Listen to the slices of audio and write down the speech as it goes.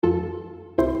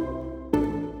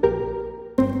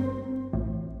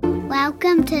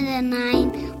Welcome to the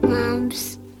Nine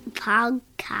Moms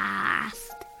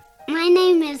podcast. My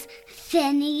name is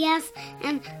Phineas,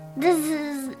 and this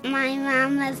is my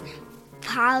mama's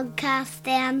podcast,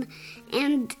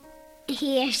 and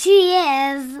here she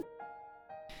is.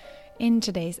 In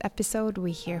today's episode,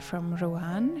 we hear from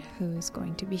Rowan, who's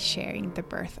going to be sharing the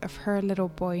birth of her little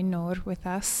boy Noor with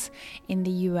us in the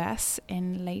US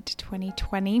in late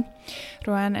 2020.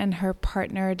 Rowan and her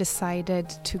partner decided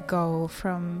to go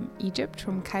from Egypt,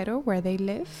 from Cairo, where they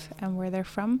live and where they're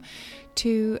from,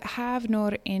 to have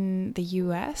Noor in the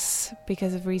US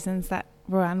because of reasons that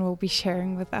Rowan will be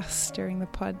sharing with us during the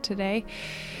pod today.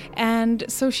 And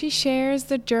so she shares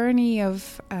the journey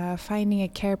of finding a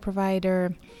care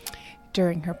provider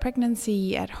during her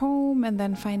pregnancy at home, and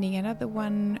then finding another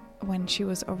one when she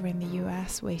was over in the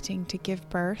US waiting to give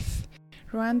birth.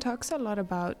 Rowan talks a lot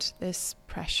about this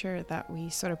pressure that we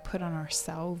sort of put on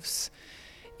ourselves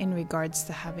in regards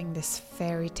to having this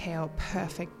fairy tale,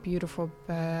 perfect, beautiful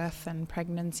birth and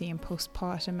pregnancy and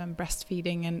postpartum and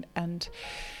breastfeeding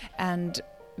and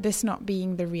this not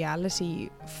being the reality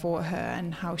for her,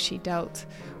 and how she dealt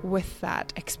with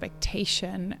that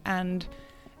expectation. And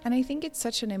I think it's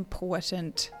such an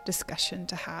important discussion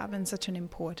to have and such an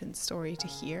important story to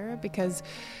hear, because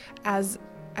as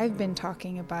I've been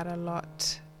talking about a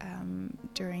lot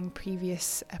during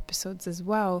previous episodes as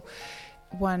well,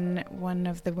 one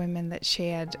of the women that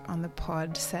shared on the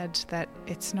pod said that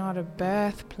it's not a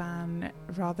birth plan,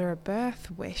 rather a birth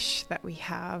wish that we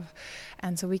have.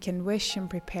 And so we can wish and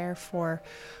prepare for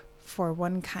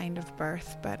one kind of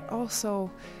birth, but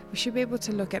also we should be able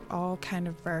to look at all kind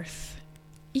of birth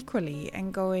equally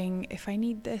and going, if I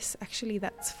need this, actually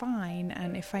that's fine,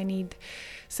 and if I need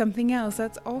something else,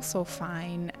 that's also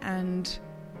fine, and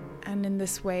in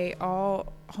this way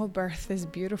all birth is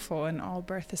beautiful and all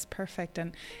birth is perfect,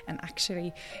 and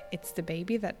actually it's the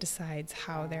baby that decides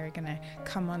how they're gonna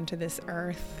come onto this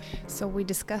earth. So we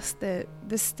discussed the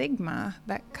stigma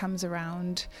that comes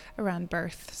around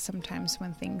birth sometimes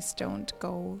when things don't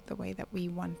go the way that we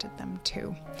wanted them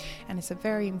to, and it's a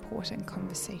very important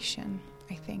conversation,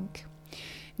 I think.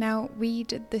 Now, we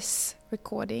did this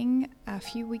recording a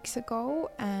few weeks ago,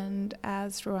 and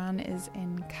as Rowan is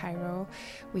in Cairo,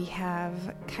 we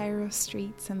have Cairo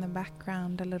streets in the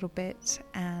background a little bit,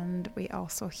 and we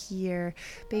also hear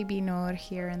baby Noor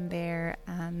here and there,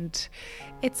 and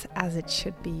it's as it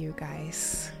should be, you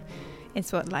guys.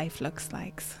 It's what life looks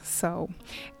like. So,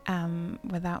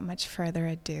 without much further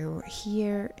ado,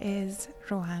 here is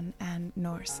Rowan and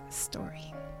Noor's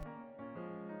story.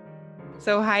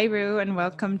 So hi, Ru, and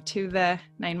welcome to the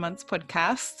 9 Months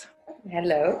podcast.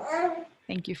 Hello.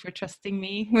 Thank you for trusting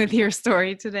me with your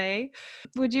story today.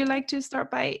 Would you like to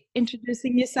start by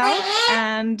introducing yourself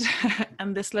and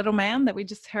this little man that we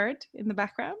just heard in the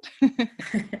background?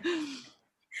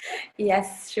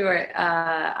 Yes, sure.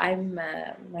 My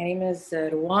name is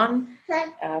Rowan.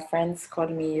 Friends call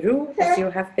me Ru, as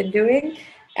you have been doing,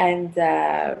 and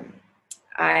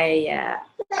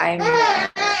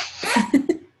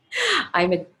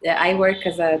I work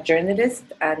as a journalist,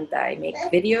 and I make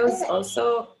videos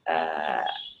also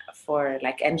for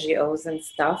like NGOs and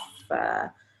stuff.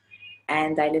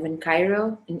 And I live in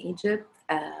Cairo, in Egypt.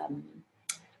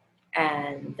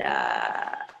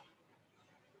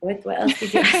 What else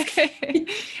did you ask?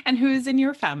 And who's in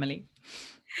your family?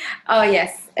 Oh,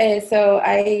 yes. So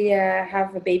I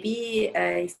have a baby.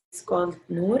 He's called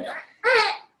Noor,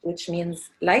 which means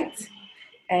light.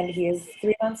 And he is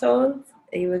 3 months old.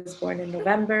 He was born in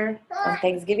November on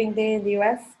Thanksgiving Day in the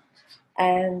US.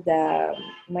 And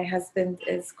my husband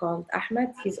is called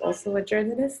Ahmed. He's also a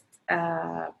journalist.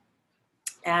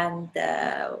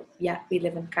 We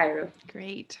live in Cairo.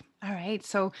 Great. All right.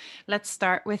 So let's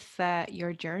start with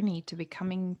your journey to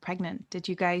becoming pregnant. Did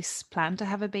you guys plan to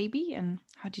have a baby? And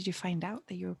how did you find out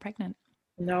that you were pregnant?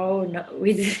 No,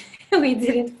 we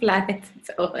didn't plan it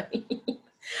at all.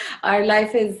 Our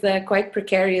life is quite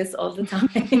precarious all the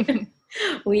time.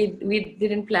 We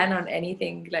didn't plan on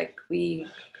anything. Like, we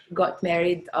got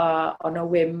married on a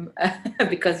whim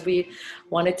because we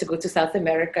wanted to go to South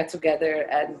America together,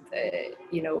 and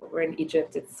we're in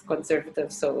Egypt, it's conservative,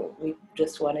 so we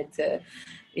just wanted to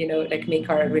make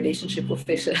our relationship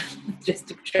official just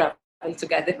to travel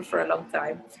together for a long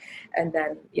time. And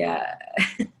then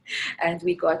and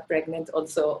we got pregnant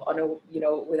also on a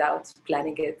without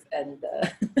planning it, and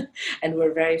and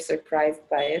we're very surprised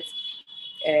by it,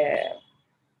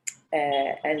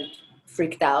 and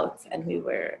freaked out. And we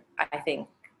were, I think,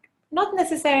 not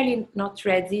necessarily not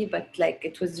ready, but like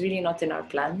it was really not in our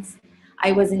plans.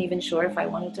 I wasn't even sure if I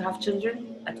wanted to have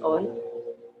children at all.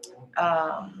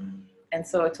 and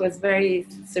so it was very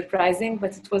surprising,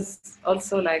 but it was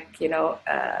also like,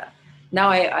 now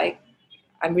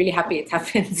I'm really happy it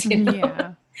happened,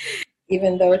 Yeah.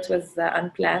 even though it was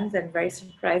unplanned and very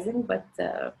surprising, but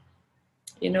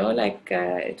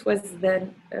it was the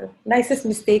nicest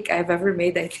mistake I've ever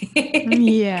made, I think.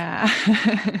 Yeah.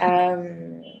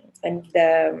 um,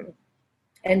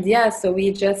 and yeah, so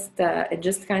we just it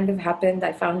just kind of happened.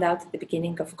 I found out at the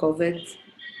beginning of COVID,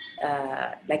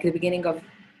 like the beginning of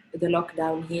the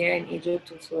lockdown here in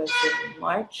Egypt, which was in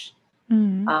March.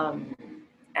 Um,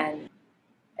 and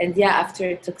yeah, after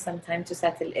it took some time to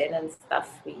settle in and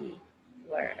stuff, we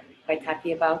were quite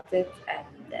happy about it,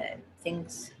 and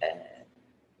things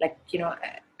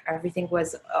everything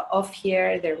was off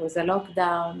here. There was a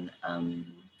lockdown.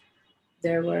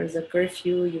 There was a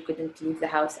curfew. You couldn't leave the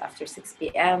house after 6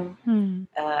 p.m.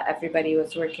 Everybody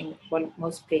was working. Well,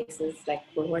 most places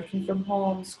were working from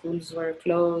home. Schools were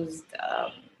closed.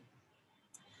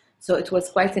 So it was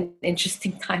quite an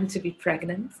interesting time to be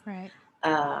pregnant. Right.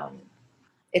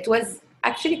 It was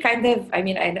actually kind of, I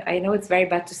mean, I know it's very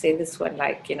bad to say this when,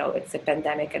 it's a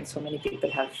pandemic and so many people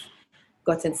have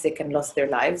gotten sick and lost their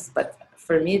lives. But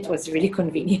for me, it was really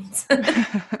convenient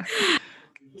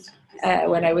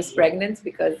when I was pregnant,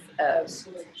 because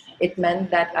it meant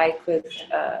that I could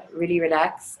really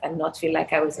relax and not feel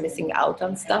like I was missing out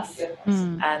on stuff,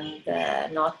 and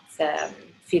not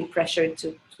feel pressured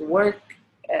to work.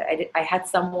 I had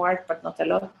some work, but not a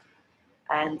lot.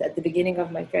 And at the beginning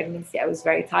of my pregnancy, I was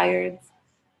very tired.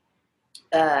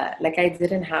 I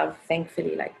didn't have,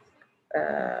 thankfully,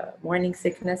 morning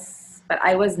sickness, but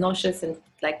I was nauseous and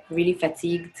really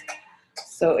fatigued.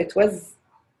 So it was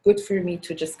good for me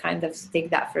to just kind of take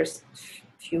that first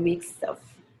few weeks of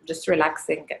just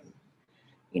relaxing and,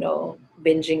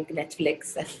 binging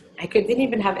Netflix. And I didn't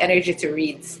even have energy to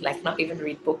read, not even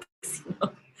read books,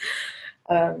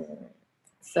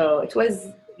 So it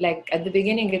was at the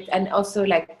beginning, and also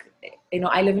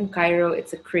I live in Cairo.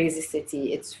 It's a crazy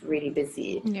city. It's really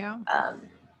busy. Yeah.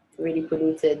 Really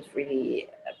polluted, really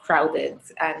crowded.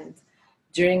 And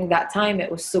during that time, it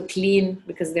was so clean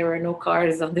because there were no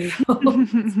cars on the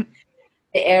road.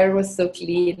 The air was so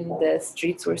clean. The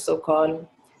streets were so calm.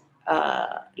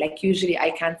 Usually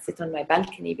I can't sit on my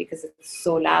balcony because it's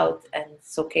so loud and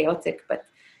so chaotic. But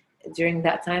during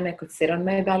that time, I could sit on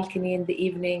my balcony in the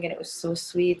evening, and it was so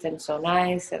sweet and so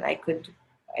nice. And I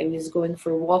was going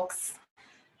for walks.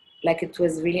 It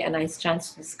was really a nice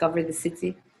chance to discover the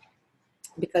city,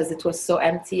 because it was so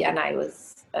empty, and I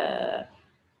was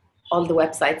all the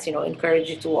websites encourage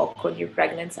you to walk when you're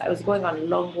pregnant. So I was going on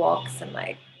long walks and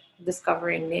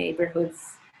discovering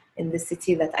neighborhoods in the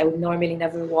city that I would normally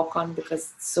never walk on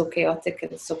because it's so chaotic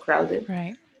and so crowded.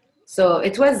 Right. So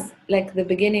it was the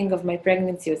beginning of my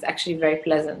pregnancy was actually very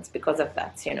pleasant because of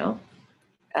that,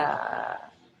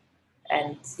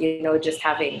 and just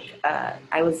having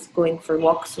I was going for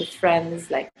walks with friends,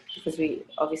 because we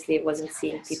obviously wasn't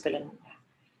seeing people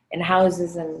in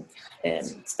houses and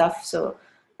stuff. So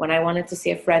when I wanted to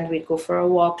see a friend, we'd go for a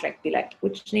walk, be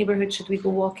which neighborhood should we go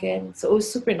walk in? So it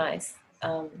was super nice.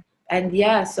 And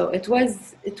yeah, so it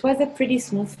was a pretty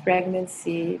smooth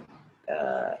pregnancy.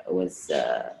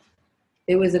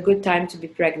 It was a good time to be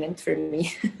pregnant for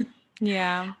me.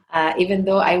 Yeah. Even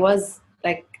though I was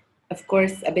of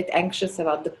course, a bit anxious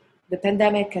about the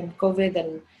pandemic and COVID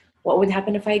and what would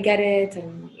happen if I get it,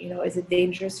 and is it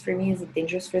dangerous for me? Is it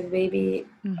dangerous for the baby?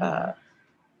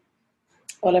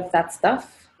 All of that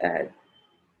stuff.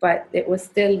 But it was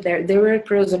still there. There were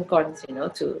pros and cons,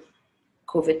 to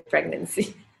COVID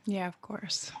pregnancy. Yeah, of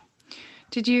course.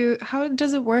 How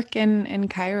does it work in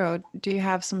Cairo? Do you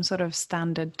have some sort of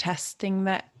standard testing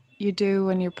that you do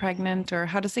when you're pregnant, or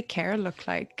how does the care look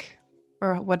like?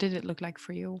 Or what did it look like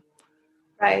for you?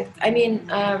 Right. I mean,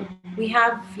 we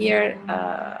have here,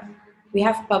 we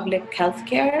have public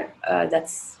healthcare.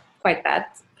 That's quite bad.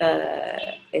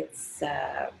 It's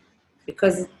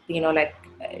because,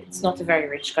 it's not a very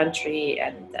rich country,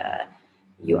 and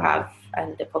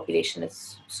and the population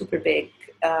is super big.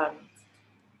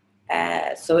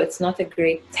 So it's not a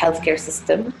great healthcare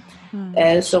system.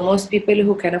 So most people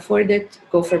who can afford it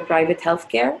go for private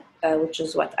healthcare, which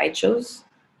is what I chose.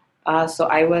 So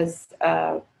I was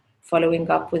following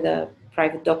up with a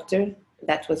private doctor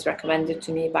that was recommended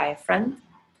to me by a friend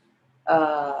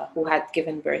who had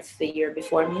given birth the year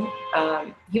before me.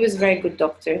 He was a very good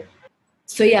doctor.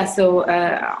 So yeah,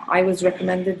 I was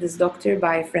recommended this doctor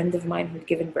by a friend of mine who'd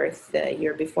given birth the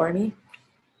year before me.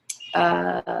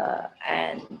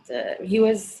 And he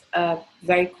was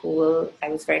very cool. I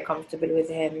was very comfortable with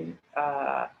him.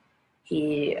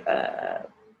 He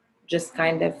just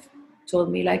kind of told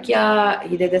me yeah,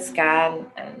 he did a scan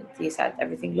and he said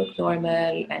everything looked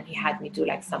normal, and he had me do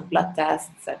like some blood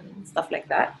tests and stuff like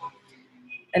that.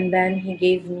 And then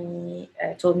he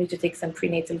told me to take some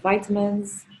prenatal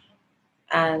vitamins,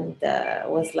 and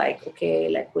was like, okay,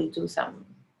 like we'll do some.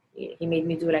 He made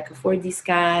me do like a 4D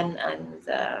scan,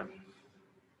 and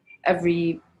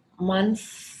every month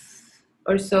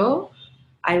or so,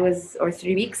 or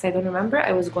 3 weeks, I don't remember,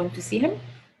 I was going to see him.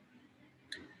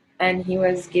 And he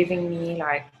was giving me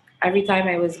like, every time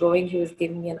I was going, he was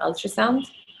giving me an ultrasound.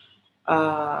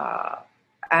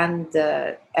 And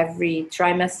every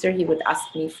trimester, he would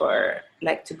ask me for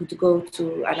like to go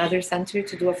to another center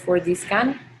to do a 4D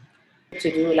scan,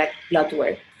 to do like blood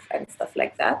work and stuff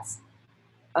like that.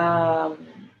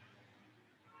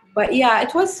 But yeah,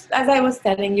 it was, as I was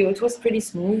telling you, it was pretty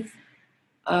smooth.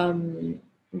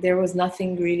 There was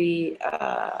nothing really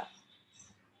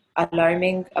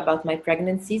alarming about my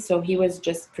pregnancy, so he was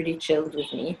just pretty chilled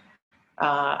with me.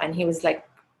 And he was like,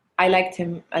 I liked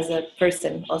him as a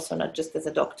person also, not just as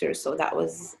a doctor, so that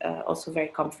was also very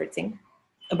comforting.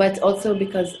 But also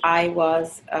because I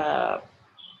was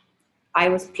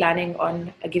planning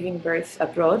on giving birth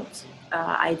abroad.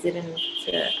 I didn't.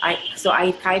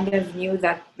 I kind of knew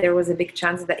that there was a big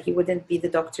chance that he wouldn't be the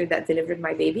doctor that delivered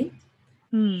my baby.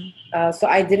 So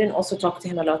I didn't also talk to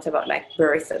him a lot about like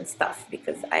birth and stuff,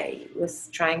 because I was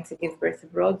trying to give birth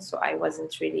abroad. So I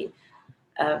wasn't really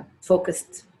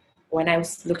focused when I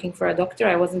was looking for a doctor.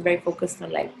 I wasn't very focused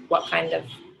on like what kind of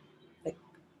like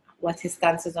what his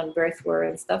stances on birth were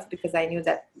and stuff, because I knew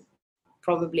that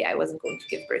probably I wasn't going to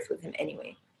give birth with him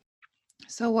anyway.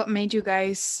 So what made you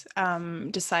guys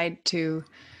decide to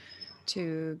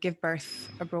give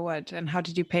birth abroad, and how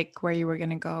did you pick where you were going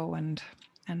to go and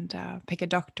pick a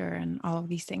doctor and all of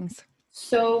these things?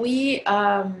 So we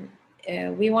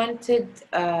wanted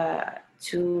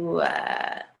to.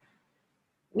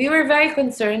 We were very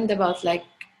concerned about like,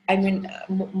 I mean,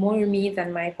 more me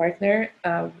than my partner.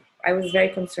 I was very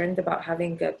concerned about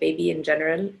having a baby in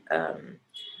general.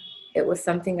 It was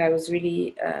something I was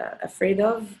really afraid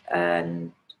of,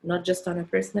 and not just on a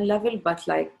personal level, but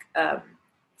like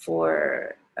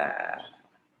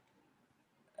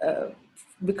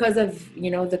because of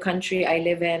the country I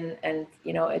live in, and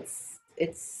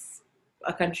it's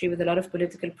a country with a lot of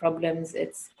political problems.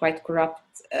 It's quite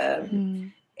corrupt.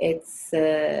 It's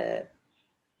the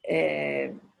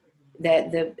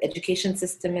education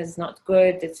system is not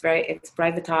good. It's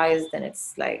privatized, and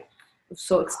it's like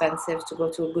so expensive to go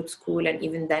to a good school, and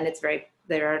even then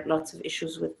there are lots of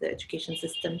issues with the education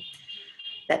system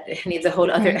that needs a whole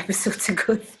other episode to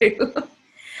go through.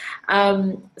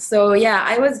 So yeah,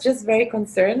 I was just very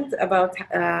concerned about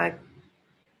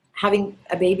having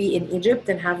a baby in Egypt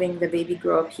and having the baby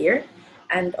grow up here,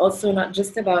 and also not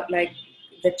just about like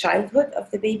the childhood of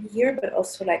the baby here, but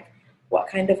also like what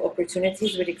kind of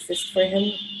opportunities would exist for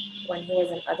him when he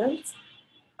was an adult.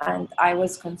 And I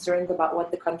was concerned about what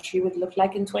the country would look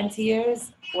like in 20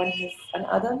 years when he's an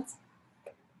adult.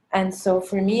 And so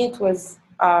for me, it was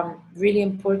really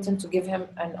important to give him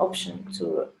an option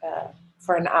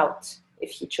for an out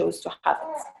if he chose to have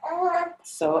it.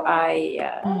 So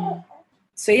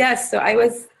So I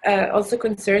was also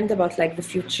concerned about like the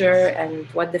future and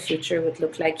what the future would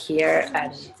look like here,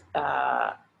 and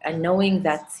knowing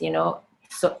that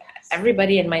so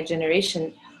everybody in my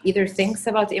generation either thinks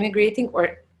about immigrating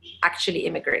or actually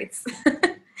immigrates.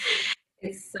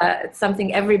 It's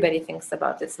something everybody thinks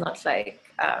about. It's not like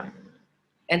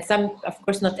and of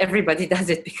course not everybody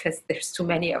does it because there's too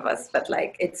many of us, but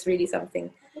like it's really something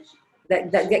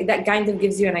that kind of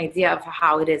gives you an idea of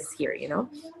how it is here,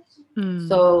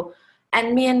 So,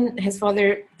 and me and his father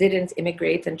didn't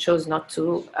immigrate and chose not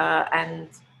to, and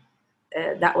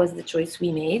that was the choice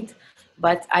we made.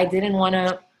 But I didn't want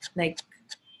to like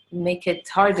make it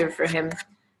harder for him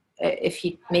if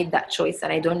he made that choice.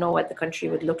 And I don't know what the country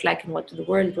would look like and what the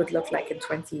world would look like in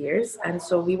 20 years. And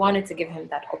so we wanted to give him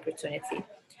that opportunity.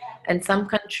 And some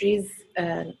countries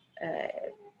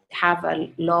have a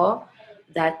law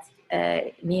that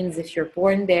means if you're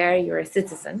born there, you're a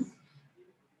citizen.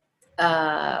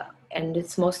 And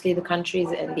it's mostly the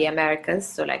countries in the Americas,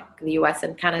 so like the US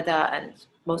and Canada and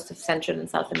most of Central and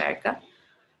South America.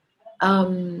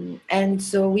 And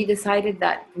so we decided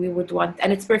that we would want,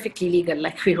 and it's perfectly legal,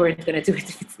 like we weren't going to do it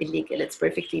if it's illegal. It's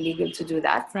perfectly legal to do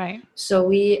that. Right. So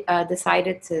we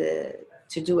decided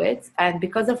to do it. And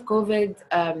because of COVID,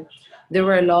 there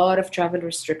were a lot of travel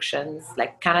restrictions.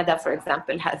 Like Canada, for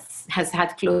example, has had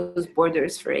closed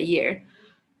borders for a year.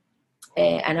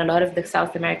 And a lot of the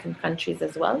South American countries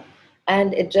as well.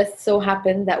 And it just so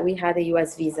happened that we had a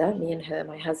US visa, me and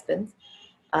my husband,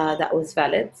 that was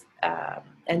valid.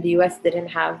 And the US didn't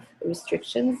have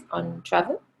restrictions on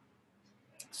travel.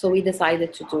 So we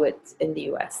decided to do it in the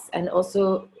US. And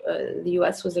also, the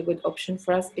US was a good option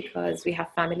for us because we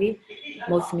have family,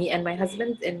 both me and my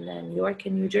husband, in New York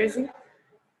and New Jersey.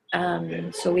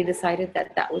 So we decided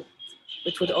that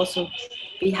it would also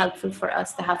be helpful for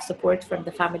us to have support from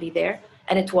the family there.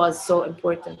 And it was so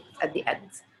important at the end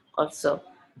also,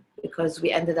 because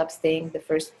we ended up staying the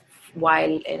first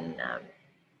while in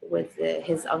with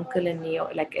his uncle in New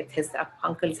York, like at his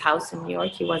uncle's house in New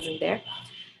York. He wasn't there.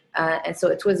 And so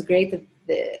it was great at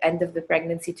the end of the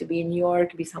pregnancy to be in New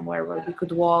York, be somewhere where we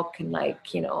could walk and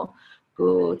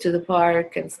go to the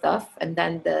park and stuff. And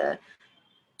then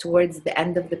towards the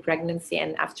end of the pregnancy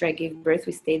and after I gave birth,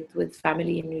 we stayed with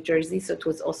family in New Jersey. So it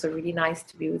was also really nice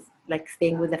to be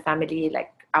staying with a family,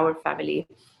 like our family,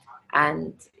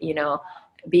 and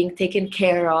being taken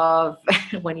care of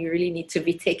when you really need to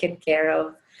be taken care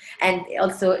of, and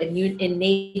also in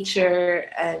nature,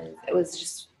 and it was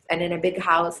just, and in a big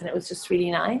house, and it was just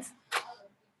really nice.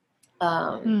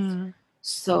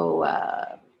 So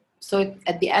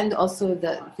at the end also,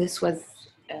 this was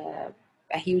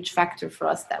a huge factor for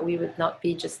us, that we would not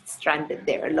be just stranded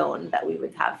there alone, that we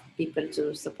would have people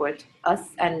to support us.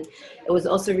 And it was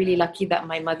also really lucky that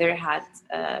my mother had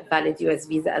a valid US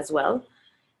visa as well.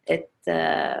 It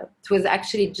was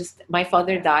actually just, my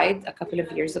father died a couple of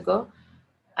years ago,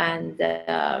 and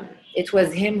it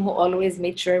was him who always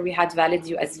made sure we had valid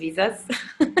US visas.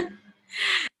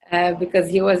 Because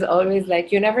he was always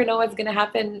like, you never know what's going to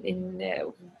happen in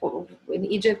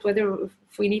Egypt, whether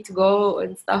if we need to go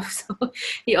and stuff. So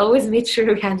he always made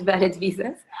sure we had valid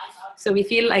visas. So we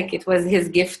feel like it was his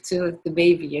gift to the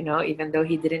baby, even though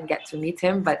he didn't get to meet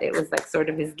him, but it was like sort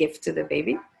of his gift to the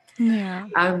baby. Yeah.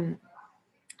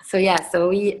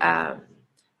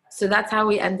 So that's how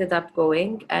we ended up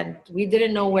going, and we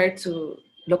didn't know where to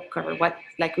look or what.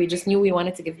 Like, we just knew we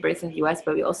wanted to give birth in the US,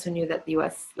 but we also knew that the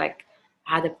US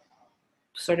had a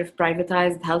sort of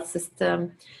privatized health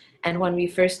system. And when we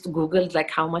first Googled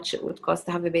how much it would cost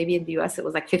to have a baby in the US, it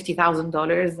was like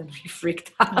 $50,000, and we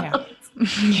freaked out.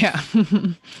 Yeah.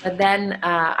 But then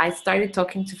I started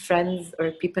talking to friends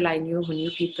or people I knew who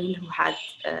knew people who had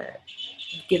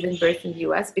given birth in the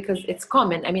US, because it's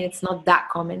common. I mean, it's not that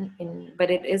common,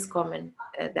 but it is common.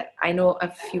 That I know a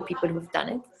few people who've done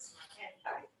it.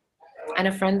 And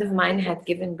a friend of mine had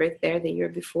given birth there the year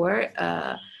before.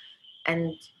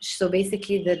 And so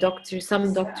basically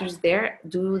some doctors there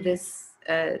do this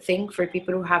thing for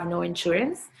people who have no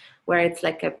insurance, where it's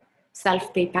like a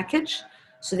self-pay package.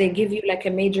 So they give you like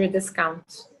a major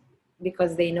discount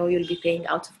because they know you'll be paying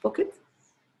out of pocket.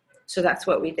 So that's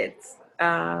what we did.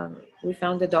 We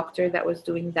found a doctor that was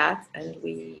doing that, and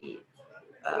we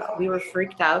were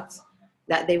freaked out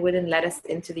that they wouldn't let us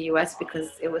into the US because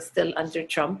it was still under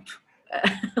Trump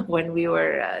when we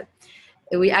were.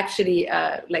 We actually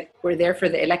were there for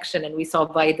the election, and we saw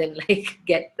Biden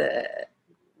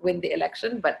win the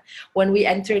election. But when we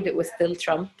entered, it was still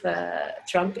Trump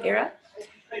era,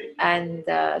 and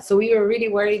so we were really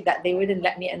worried that they wouldn't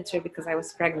let me enter because I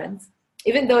was pregnant,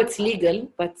 even though it's legal.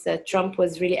 But Trump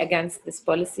was really against this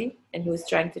policy, and he was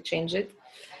trying to change it.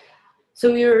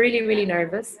 So we were really, really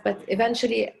nervous. But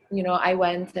eventually, I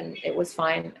went, and it was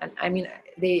fine. And I mean,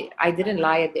 I didn't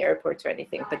lie at the airport or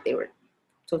anything, but they were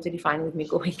totally fine with me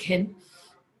going in.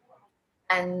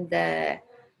 And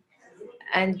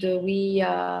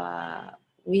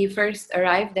we first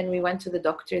arrived, and we went to the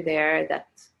doctor there that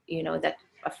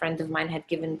a friend of mine had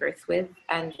given birth with,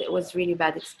 and it was really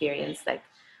bad experience. Like,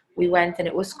 we went, and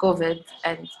it was COVID,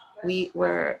 and we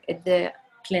were at the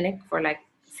clinic for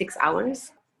 6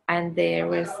 hours, and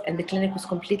the clinic was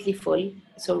completely full.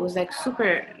 So it was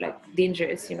super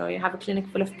dangerous. You have a clinic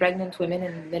full of pregnant women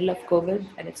in the middle of COVID,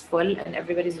 and it's full, and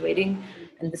everybody's waiting,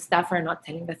 and the staff are not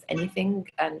telling us anything.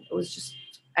 And it was just,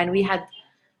 and we had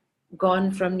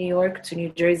gone from New York to New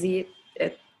Jersey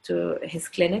to his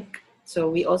clinic.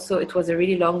 So it was a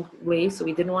really long way, so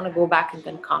we didn't want to go back and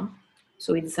then come.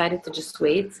 So we decided to just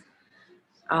wait.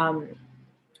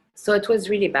 So it was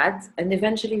really bad. And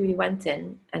eventually we went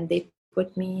in, and they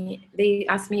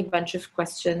asked me a bunch of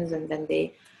questions, and then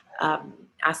they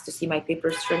asked to see my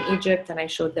papers from Egypt, and I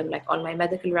showed them all my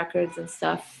medical records and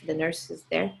stuff, the nurses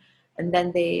there. And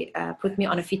then they put me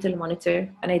on a fetal monitor,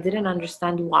 and I didn't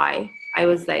understand why. I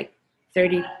was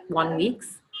 31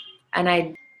 weeks, and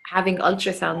I having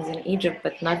ultrasounds in Egypt,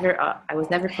 but I was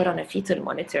never put on a fetal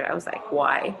monitor. I was like,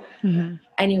 why? Mm-hmm.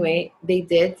 Anyway, they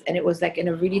did, and it was in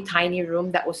a really tiny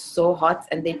room that was so hot,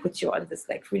 and they put you on this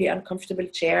really uncomfortable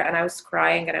chair, and I was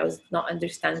crying, and I was not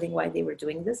understanding why they were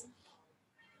doing this.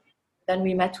 Then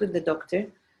we met with the doctor,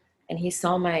 and he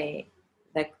saw my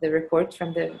the report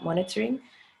from the monitoring,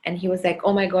 And he was like,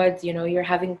 oh my God, you're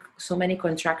having so many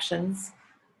contractions,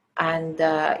 and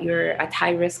you're at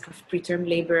high risk of preterm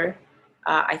labor.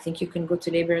 I think you can go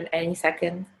to labor in any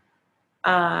second.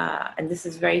 And this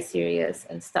is very serious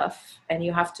and stuff. And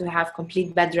you have to have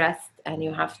complete bed rest, and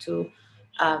you have to,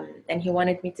 and he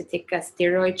wanted me to take a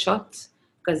steroid shot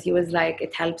because he was like,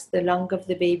 it helps the lung of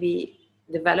the baby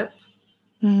develop.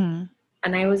 Mm-hmm.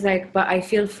 And I was like, but I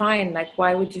feel fine. Like,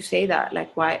 why would you say that?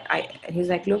 Like, why? And he's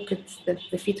like, look, it's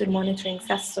the fetal monitoring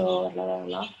says so, blah, blah,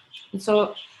 blah. And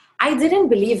so I didn't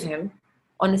believe him,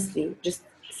 honestly. Just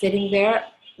sitting there,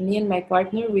 me and my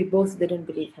partner, we both didn't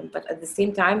believe him. But at the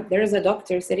same time, there is a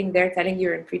doctor sitting there telling you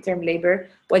you're in preterm labor.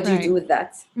 What do you do with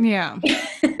that? Yeah.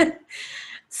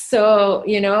 So,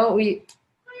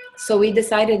 we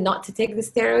decided not to take the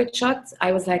steroid shot.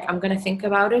 I was like, I'm going to think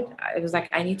about it. I was like,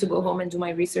 I need to go home and do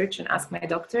my research and ask my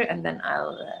doctor, and then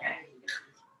I'll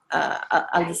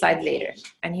decide later.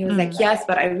 And he was like, yes,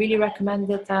 but I really recommend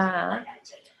it.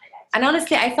 And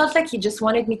honestly, I felt like he just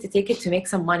wanted me to take it to make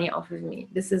some money off of me.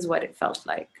 This is what it felt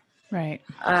like. Right.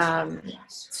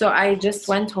 So I just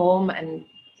went home and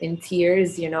in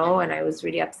tears, and I was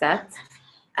really upset.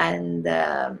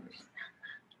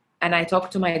 And I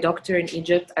talked to my doctor in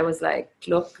Egypt. I was like,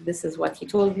 look, this is what he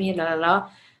told me, la, la, la.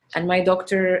 And my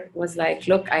doctor was like,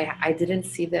 look, I didn't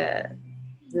see the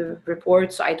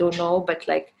report, so I don't know. But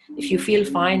like, if you feel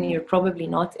fine, you're probably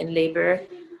not in labor.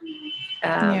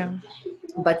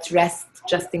 But rest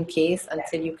just in case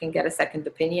until you can get a second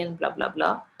opinion, blah, blah,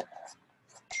 blah.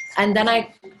 And then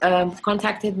I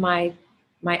contacted my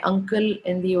uncle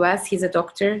in the US. He's a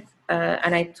doctor.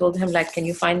 And I told him, like, can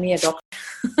you find me a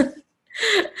doctor?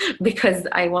 Because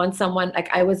I want someone, like,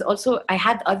 I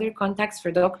had other contacts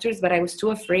for doctors, but I was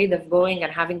too afraid of going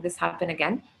and having this happen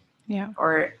again. Yeah.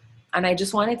 And I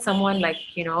just wanted someone, like,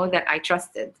 that I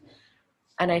trusted.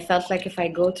 And I felt like if I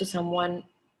go to someone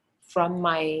from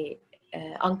my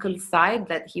uncle's side,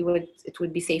 that it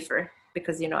would be safer,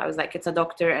 because I was like, it's a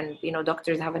doctor, and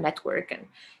doctors have a network, and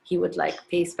he would like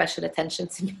pay special attention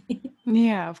to me.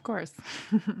 Yeah, of course.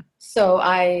 So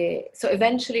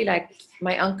eventually, like,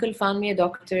 my uncle found me a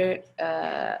doctor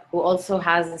who also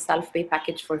has a self-pay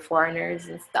package for foreigners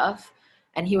and stuff,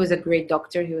 and he was a great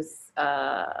doctor.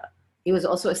 He was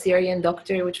also a Syrian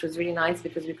doctor, which was really nice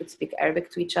because we could speak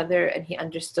Arabic to each other, and he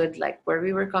understood like where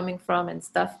we were coming from and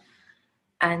stuff.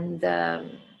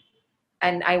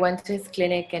 And I went to his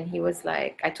clinic, and he was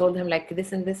like, I told him like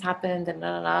this and this happened, and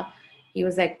la la la. He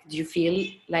was like, do you feel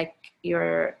like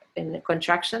you're in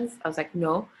contractions? I was like,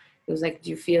 no. He was like, do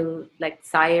you feel like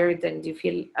tired? And do you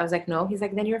feel? I was like, no. He's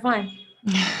like, then you're fine.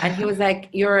 And he was like,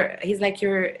 you're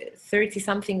 30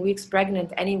 something weeks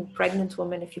pregnant. Any pregnant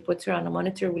woman, if you put her on a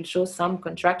monitor, will show some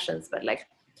contractions, but like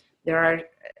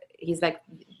he's like,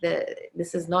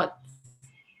 this is not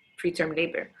preterm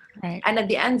labor. Right. And at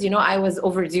the end, I was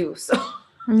overdue. So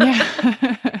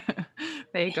yeah.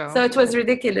 There you go. So it was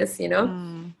ridiculous,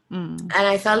 And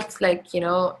I felt like,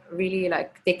 really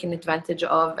like taken advantage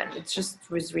of, and it just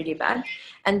was really bad.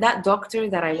 And that doctor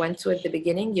that I went to at the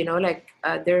beginning,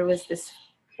 there was this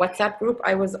WhatsApp group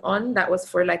I was on that was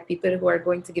for like people who are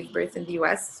going to give birth in the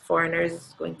US,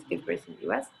 foreigners going to give birth in the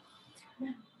US.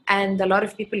 And a lot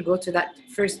of people go to that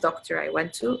first doctor I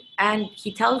went to, and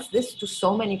he tells this to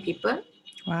so many people.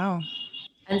 Wow.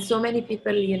 And so many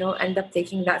people, end up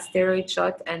taking that steroid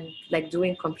shot and like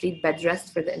doing complete bed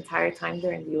rest for the entire time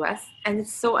they're in the US. And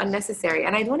it's so unnecessary.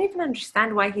 And I don't even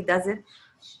understand why he does it.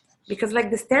 Because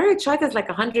like the steroid shot is like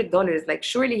 $100. Like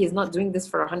surely he's not doing this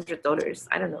for $100.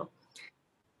 I don't know.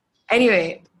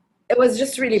 Anyway, it was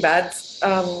just really bad.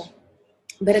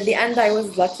 But at the end, I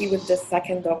was lucky with the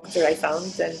second doctor I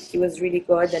found. And he was really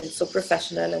good and so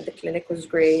professional. And the clinic was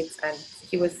great. And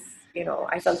he was,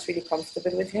 I felt really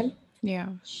comfortable with him. Yeah.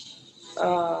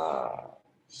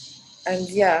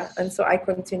 And so I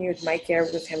continued my care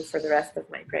with him for the rest of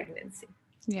my pregnancy.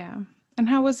 Yeah. And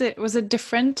how was it? Was it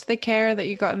different, the care that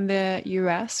you got in the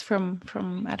US from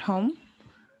at home?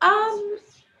 I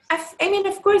mean,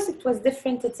 of course it was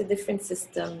different. It's a different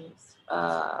system.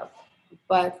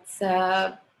 But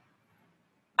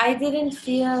I didn't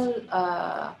feel,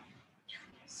 I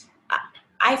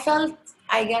felt,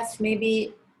 I guess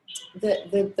maybe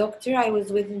the doctor I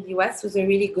was with in the US was a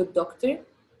really good doctor,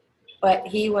 but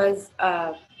he was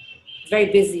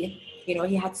very busy.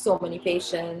 He had so many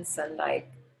patients, and like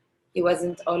he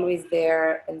wasn't always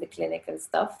there in the clinic and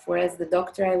stuff. Whereas the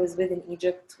doctor I was with in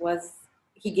Egypt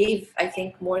he gave, I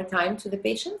think, more time to the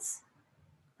patients.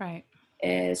 Right.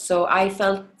 So I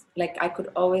felt like I could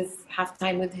always have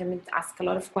time with him and ask a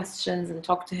lot of questions and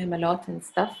talk to him a lot and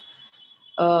stuff.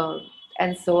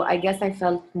 And so I guess I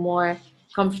felt more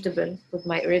comfortable with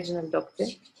my original doctor.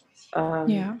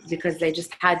 because I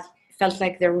just felt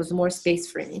like there was more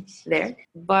space for me there.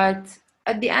 But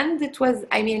at the end, it was,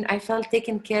 I mean, I felt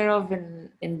taken care of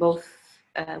in both,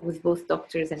 with both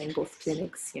doctors and in both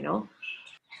clinics, you know.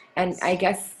 And I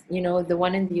guess, you know, the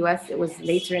one in the US, it was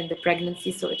later in the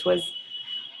pregnancy, so it was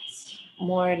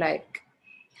more like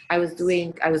I was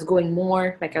going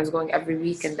more, like I was going every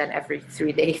week and then every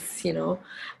 3 days, you know,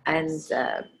 and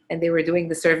they were doing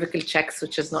the cervical checks,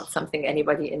 which is not something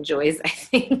anybody enjoys, I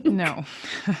think. No.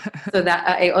 So that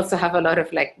I also have a lot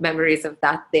of like memories of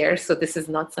that there. So this is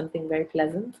not something very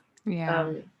pleasant.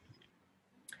 Yeah.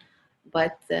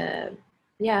 But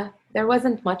yeah, there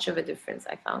wasn't much of a difference,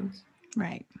 I found.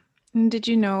 Right. And did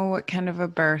you know what kind of a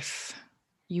birth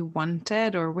you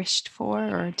wanted or wished for,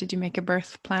 or did you make a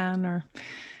birth plan, or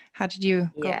how did you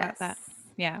go about that?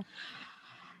 Yeah.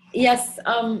 Yes.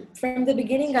 From the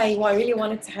beginning, I really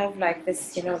wanted to have like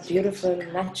this, you know, beautiful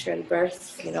natural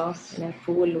birth, you know, in a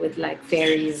pool with like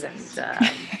fairies and.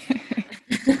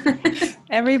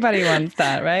 Everybody wants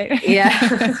that, right? Yeah.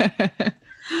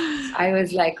 I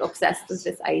was like obsessed with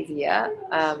this idea.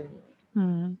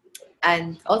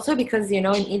 And also because, you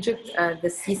know, in Egypt, the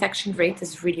C-section rate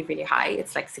is really, really high.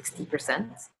 It's like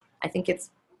 60%. I think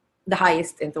it's the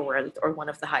highest in the world, or one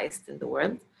of the highest in the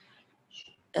world.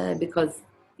 Because,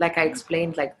 like I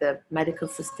explained, like the medical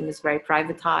system is very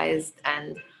privatized,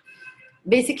 and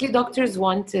basically doctors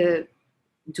want to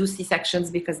do C-sections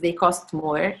because they cost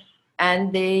more,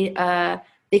 and they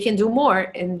can do more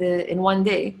in one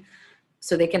day,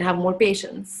 so they can have more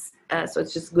patients. So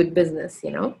it's just good business,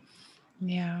 you know.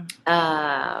 Yeah.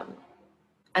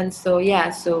 And so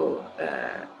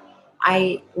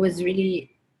I was really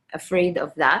afraid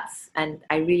of that, and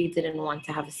I really didn't want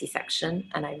to have a C-section,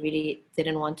 and I really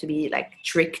didn't want to be like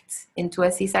tricked into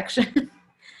a C-section.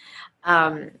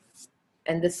 And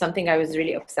this is something I was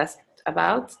really obsessed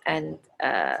about, and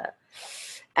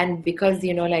because,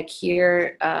 you know, like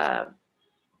here,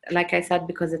 like I said,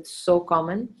 because it's so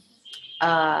common,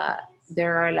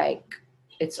 there are like,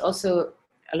 it's also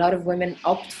a lot of women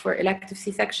opt for elective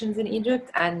C-sections in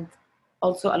Egypt, and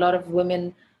also a lot of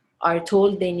women are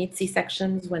told they need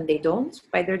C-sections when they don't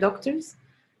by their doctors.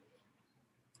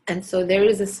 And so there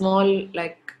is a small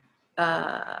like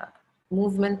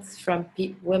movement from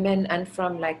women and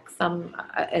from like some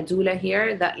a doula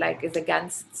here that like is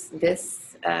against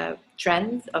this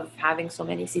trend of having so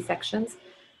many C-sections.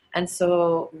 And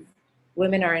so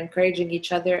women are encouraging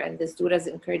each other, and this doula is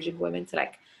encouraging women to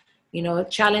like, you know,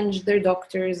 challenge their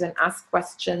doctors and ask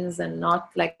questions and not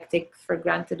like take for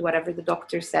granted whatever the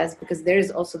doctor says, because there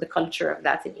is also the culture of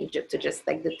that in Egypt, to just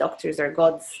like the doctors are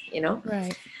gods, you know.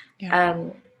 Right. Yeah.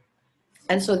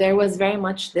 And so there was very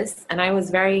much this, and I was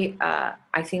very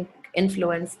I think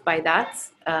influenced by that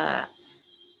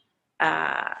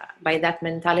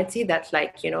mentality that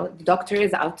like, you know, the doctor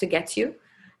is out to get you,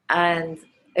 and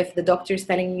if the doctor is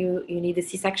telling you you need a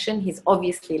C-section, he's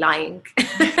obviously lying.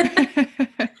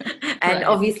 And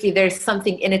obviously there's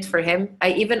something in it for him.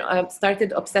 I even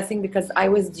started obsessing because I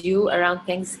was due around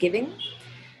Thanksgiving.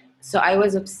 So I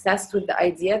was obsessed with the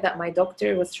idea that my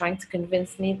doctor was trying to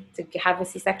convince me to have a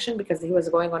C-section because he was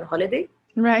going on holiday.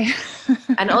 Right.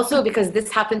 And also because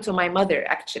this happened to my mother,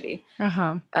 actually.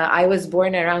 I was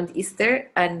born around Easter,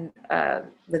 and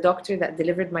the doctor that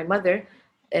delivered my mother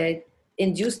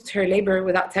induced her labor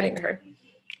without telling her.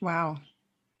 Wow.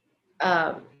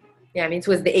 Yeah, I mean, it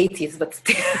was the 80s, but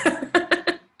still.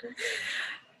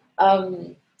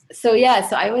 So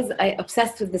I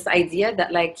obsessed with this idea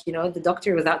that like, you know, the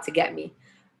doctor was out to get me,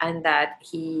 and that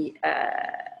he,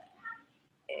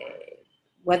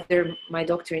 whether my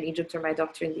doctor in Egypt or my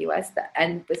doctor in the US,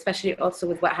 and especially also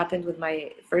with what happened with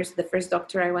the first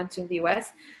doctor I went to in the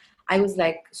US, I was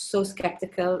like so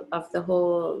skeptical of the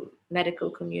whole medical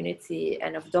community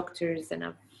and of doctors and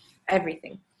of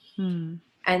everything.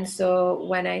 And so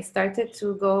when I started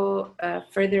to go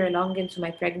further along into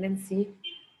my pregnancy,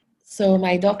 so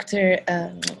my doctor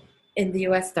in the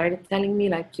US started telling me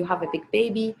like, you have a big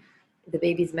baby. The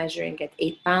baby's measuring at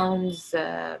 8 pounds.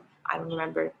 I don't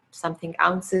remember, something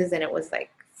ounces, and it was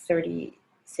like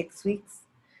 36 weeks.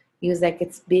 He was like,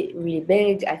 it's really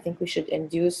big. I think we should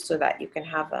induce so that you can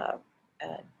have a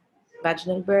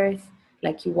vaginal birth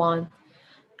like you want.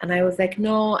 And I was like,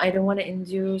 no, I don't want to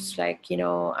induce. Like, you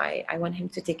know, I want him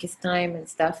to take his time and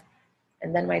stuff.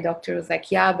 And then my doctor was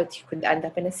like, yeah, but you could end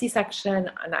up in a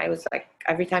C-section. And I was like,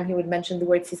 every time he would mention the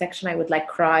word C-section, I would like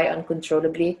cry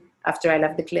uncontrollably after I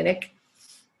left the clinic.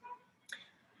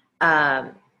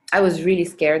 I was really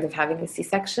scared of having a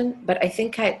C-section, but I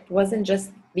think I wasn't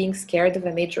just being scared of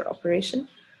a major operation.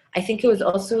 I think it was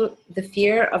also the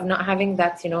fear of not having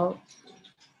that, you know,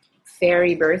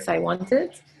 fairy birth I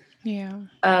wanted. Yeah.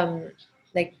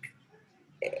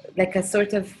 Like a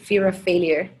sort of fear of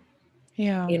failure,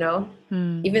 Yeah. you know.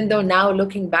 Even though now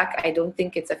looking back, I don't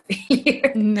think it's a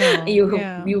failure. No.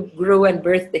 Yeah. You grew and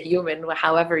birthed the human,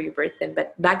 however you birthed them, but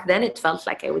back then it felt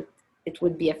like it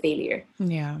would be a failure.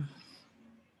 Yeah.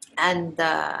 And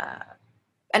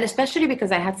especially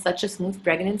because I had such a smooth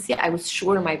pregnancy, I was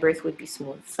sure my birth would be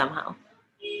smooth somehow,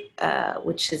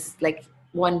 which is like,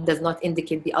 one does not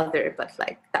indicate the other, but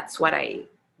like that's what I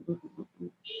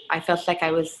felt like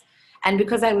I was. And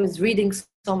because I was reading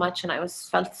so much and I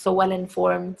felt so well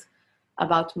informed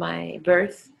about my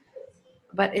birth.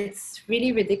 But it's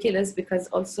really ridiculous because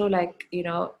also, like, you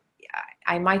know,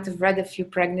 I might have read a few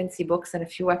pregnancy books and a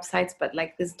few websites, but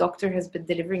like, this doctor has been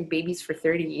delivering babies for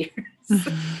 30 years.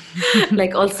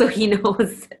 Like, also he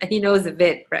knows a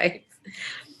bit, right?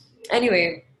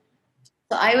 Anyway,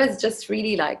 so I was just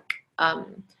really like,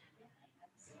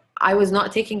 I was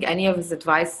not taking any of his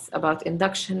advice about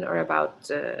induction or about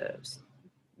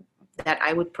that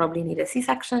I would probably need a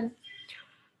C-section.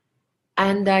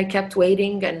 And I kept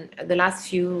waiting, and the last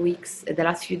few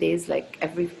days, like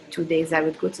every 2 days, I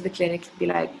would go to the clinic and be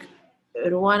like,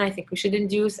 Rowan, I think we should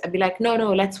induce. I'd be like, no,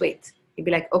 let's wait. He'd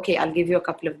be like, okay, I'll give you a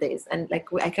couple of days. And like,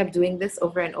 I kept doing this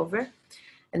over and over.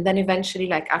 And then eventually,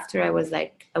 like after I was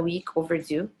like a week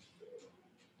overdue,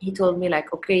 he told me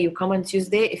like, okay, you come on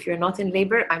Tuesday. If you're not in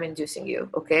labor, I'm inducing you,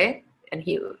 okay? And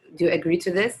do you agree to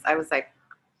this? I was like,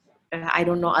 I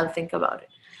don't know, I'll think about it.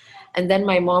 And then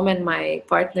my mom and my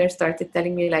partner started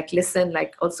telling me like, listen,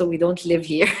 like, also we don't live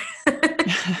here.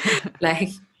 Like,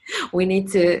 you need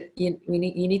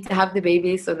to have the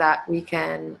baby so that we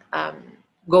can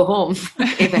go home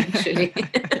eventually.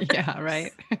 Yeah,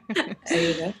 right.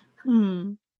 You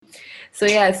know?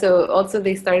 So also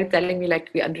they started telling me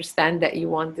like, we understand that you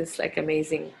want this like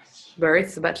amazing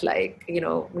birth, but like, you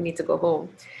know, we need to go home.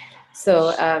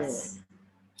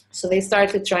 So they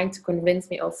started trying to convince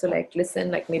me also, like, listen,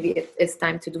 like maybe it's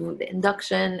time to do the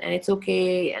induction and it's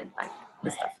okay, and like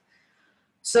this stuff.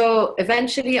 So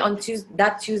eventually on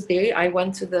that Tuesday, I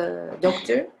went to the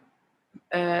doctor,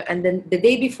 and then the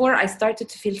day before I started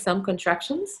to feel some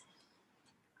contractions.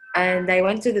 And I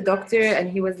went to the doctor and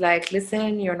he was like,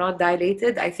 listen, you're not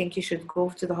dilated. I think you should go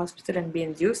to the hospital and be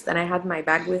induced. And I had my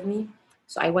bag with me.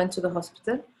 So I went to the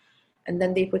hospital. And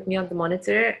then they put me on the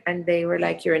monitor and they were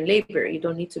like, you're in labor. You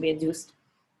don't need to be induced.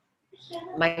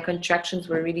 My contractions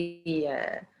were really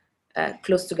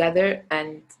close together.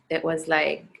 And it was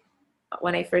like,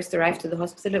 when I first arrived to the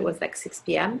hospital, it was like 6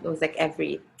 p.m. It was like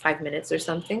every 5 minutes or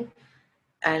something.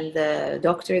 And the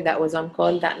doctor that was on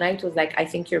call that night was like, I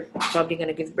think you're probably going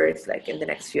to give birth like in the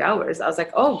next few hours. I was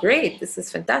like, oh, great. This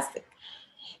is fantastic.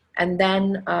 And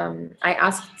then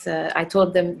I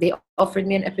told them, they offered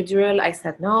me an epidural. I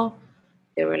said no.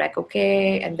 They were like,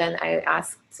 okay. And then I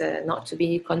asked not to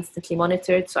be constantly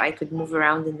monitored so I could move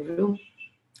around in the room.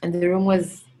 And the room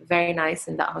was very nice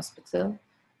in that hospital.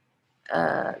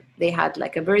 They had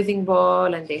like a birthing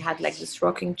ball and they had like this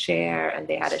rocking chair and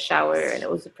they had a shower and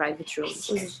it was a private room.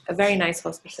 It was a very nice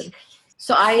hospital.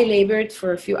 So I labored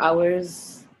for a few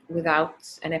hours without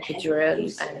an epidural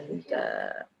and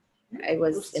I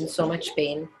was in so much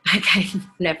pain. Like I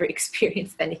never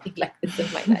experienced anything like this in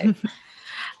my life.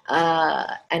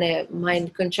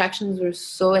 My contractions were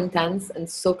so intense and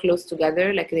so close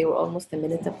together, like they were almost a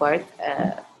minute apart,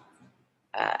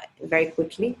 very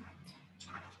quickly.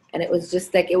 And it was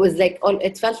just like,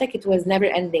 it felt like it was never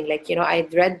ending. Like, you know,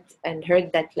 I'd read and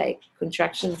heard that like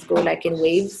contractions go like in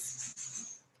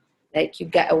waves. Like you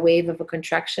get a wave of a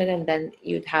contraction and then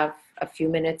you'd have a few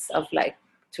minutes of like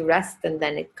to rest and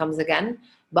then it comes again.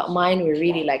 But mine were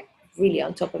really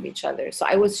on top of each other. So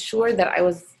I was sure that I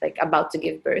was like about to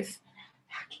give birth.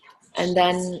 And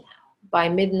then by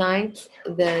midnight,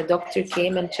 the doctor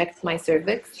came and checked my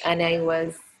cervix and I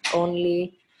was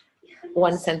only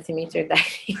 1 centimeter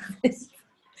dilated.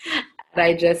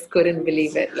 I just couldn't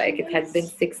believe it. Like it had been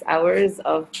 6 hours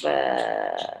of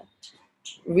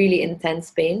really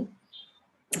intense pain.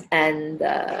 And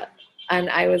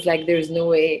I was like, there's no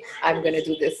way I'm going to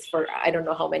do this for I don't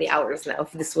know how many hours now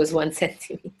if this was 1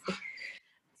 centimeter.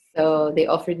 So they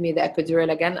offered me the epidural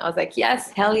again. I was like,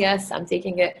 yes, hell yes, I'm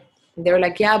taking it. And they were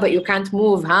like, yeah, but you can't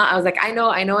move, huh? I was like, I know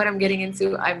what I'm getting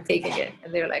into. I'm taking it.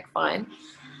 And they were like, fine.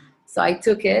 So I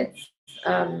took it.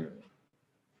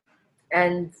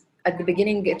 And at the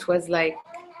beginning, it was like,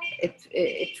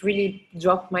 it really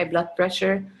dropped my blood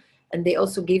pressure. And they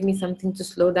also gave me something to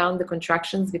slow down the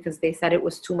contractions because they said it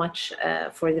was too much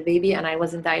for the baby and I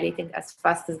wasn't dilating as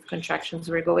fast as the contractions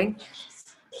were going.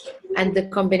 And the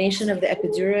combination of the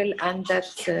epidural and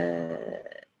that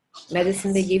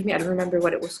medicine they gave me, I don't remember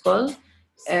what it was called,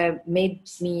 made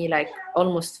me like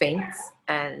almost faint,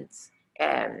 and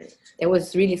it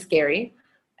was really scary,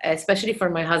 especially for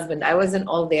my husband. I wasn't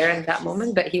all there in that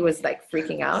moment, but he was like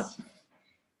freaking out.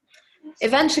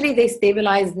 Eventually they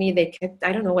stabilized me. They kept,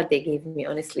 I don't know what they gave me,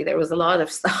 honestly. There was a lot of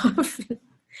stuff.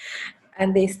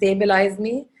 And they stabilized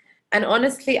me. And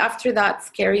honestly, after that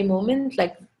scary moment,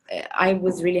 like I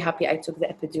was really happy I took the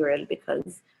epidural,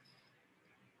 because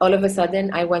all of a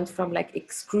sudden I went from like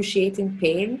excruciating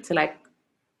pain to like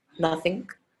nothing.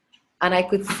 And I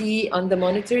could see on the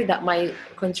monitor that my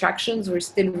contractions were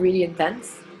still really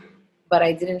intense, but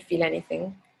I didn't feel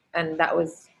anything. And that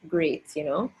was great, you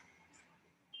know?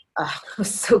 It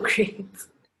was so great.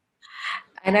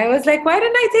 And I was like, why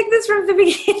didn't I take this from the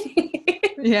beginning?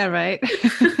 Yeah, right.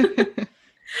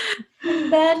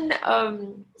 And then,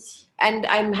 and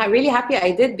I'm really happy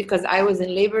I did, because I was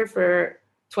in labor for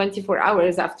 24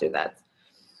 hours after that.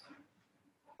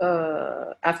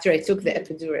 After I took the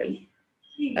epidural.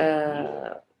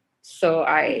 So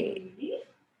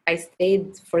I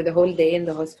stayed for the whole day in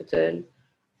the hospital.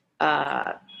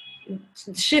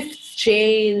 Shifts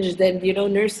changed, and you know,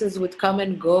 nurses would come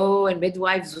and go, and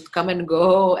midwives would come and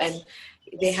go, and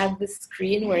they had this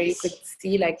screen where you could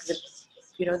see like the,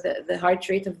 you know, the heart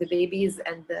rate of the babies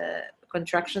and the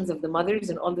contractions of the mothers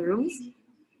in all the rooms.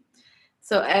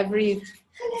 So every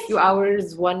few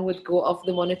hours one would go off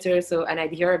the monitor, so, and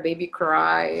I'd hear a baby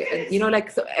cry, and you know,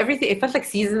 like, so everything, it felt like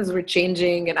seasons were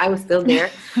changing, and I was still there.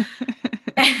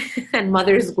 And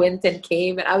mothers went and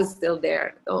came, and I was still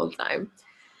there the whole time.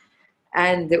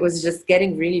 And it was just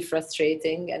getting really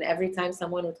frustrating. And every time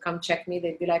someone would come check me,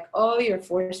 they'd be like, oh, you're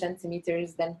 4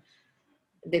 centimeters. Then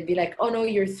they'd be like, oh no,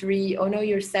 you're 3. Oh no,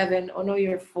 you're 7. Oh no,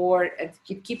 you're 4. And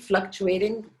it keep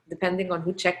fluctuating depending on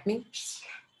who checked me.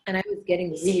 And I was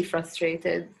getting really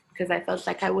frustrated, because I felt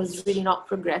like I was really not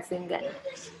progressing, and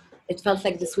it felt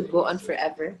like this would go on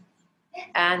forever.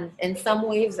 And in some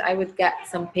waves I would get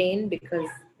some pain, because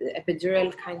the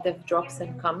epidural kind of drops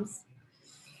and comes.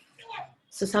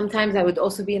 So sometimes I would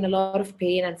also be in a lot of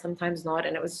pain, and sometimes not.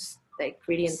 And it was just like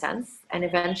really intense. And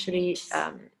eventually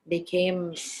they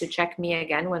came to check me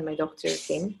again when my doctor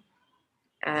came.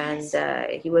 And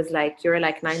he was like, you're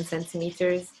like 9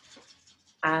 centimeters.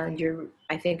 And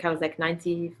I think I was like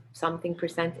 90 something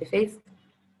percent effaced.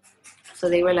 So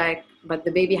they were like, but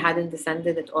the baby hadn't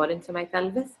descended at all into my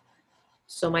pelvis.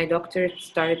 So my doctor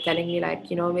started telling me like,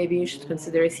 you know, maybe you should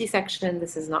consider a C-section.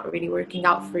 This is not really working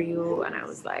out for you. And I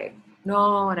was like,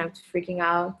 no, and I was freaking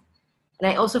out. And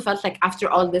I also felt like after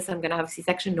all this, I'm going to have a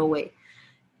C-section. No way,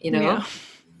 you know? Yeah.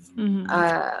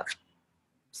 Mm-hmm.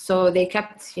 So they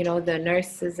kept, you know, the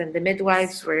nurses and the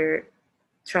midwives were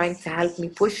trying to help me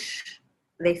push.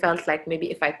 They felt like maybe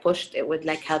if I pushed, it would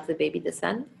like help the baby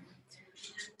descend.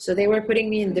 So they were putting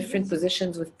me in different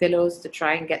positions with pillows to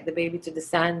try and get the baby to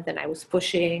descend. And I was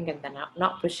pushing and then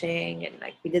not pushing. And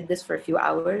like, we did this for a few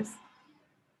hours.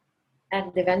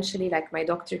 And eventually, like, my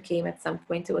doctor came at some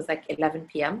point. It was like 11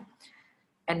 p.m.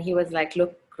 And he was like,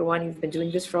 look, Rowan, you've been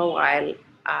doing this for a while.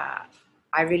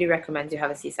 I really recommend you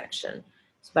have a C-section.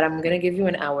 But I'm going to give you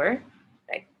an hour.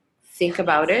 Like, think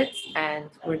about it. And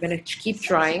we're going to keep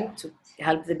trying to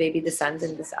help the baby descend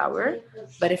in this hour.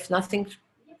 But if nothing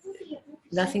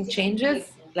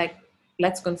changes, like,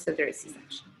 let's consider a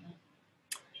C-section.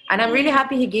 And I'm really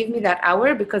happy he gave me that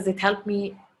hour, because it helped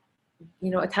me,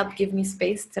 you know, it helped give me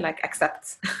space to like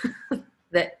accept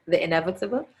the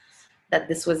inevitable, that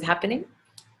this was happening.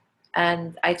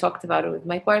 And I talked about it with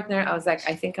my partner. I was like,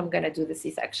 I think I'm going to do the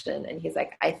C-section. And he's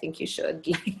like, I think you should.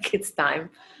 Like, it's time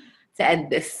to end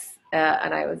this.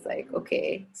 And I was like,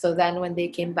 okay. So then when they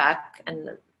came back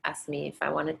and asked me if I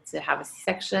wanted to have a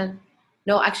C-section,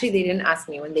 no, actually they didn't ask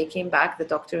me. When they came back, the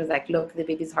doctor was like, look, the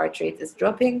baby's heart rate is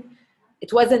dropping.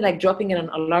 It wasn't like dropping at an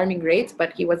alarming rate,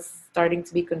 but he was starting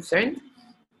to be concerned.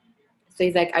 So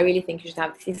he's like, I really think you should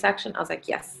have the C-section. I was like,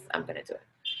 yes, I'm going to do it.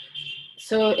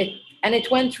 So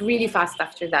it went really fast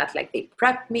after that. Like, they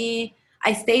prepped me.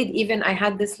 I stayed even, I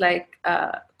had this like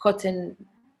cotton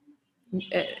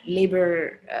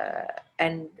labor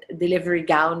and delivery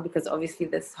gown, because obviously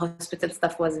this hospital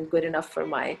stuff wasn't good enough for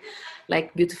my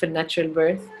like beautiful natural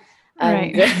birth.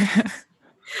 And Right.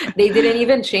 they didn't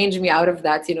even change me out of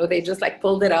that, you know, they just like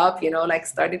pulled it up, you know, like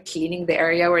started cleaning the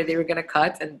area where they were going to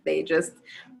cut, and they just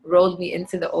rolled me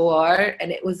into the OR.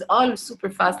 And it was all super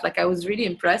fast. Like, I was really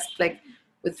impressed. Like,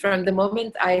 from the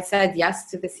moment I said yes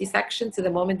to the C-section to the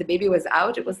moment the baby was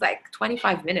out, it was like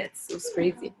 25 minutes. It was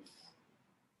crazy.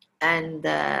 And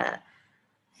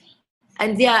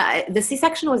yeah, the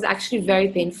C-section was actually very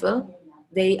painful.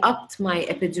 They upped my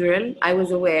epidural. I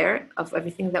was aware of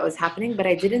everything that was happening, but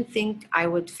I didn't think I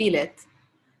would feel it.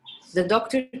 the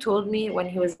doctor told me when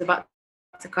he was about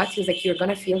to cut, he was like, you're going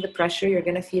to feel the pressure, you're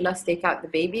going to feel us take out the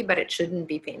baby, but it shouldn't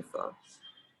be painful.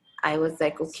 I was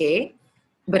like, okay.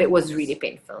 But it was really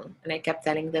painful. And I kept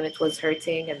telling them it was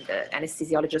hurting, and the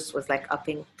anesthesiologist was like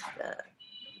upping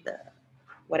the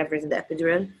whatever is in the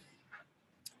epidural.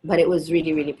 But it was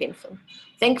really, really painful.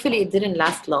 Thankfully, it didn't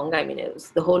last long. I mean,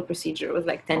 the whole procedure was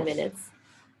like 10 minutes.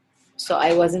 So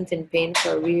I wasn't in pain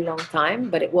for a really long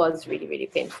time, but it was really, really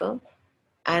painful.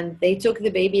 And they took the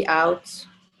baby out.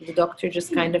 The doctor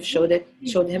just kind of showed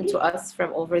him to us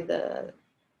from over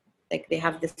like they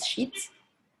have this sheet.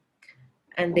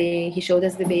 And he showed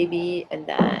us the baby, and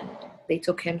then they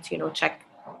took him to, check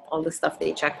all the stuff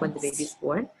they check when the baby's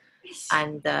born.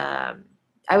 And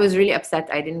I was really upset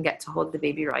I didn't get to hold the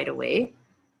baby right away.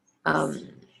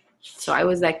 So I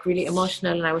was like really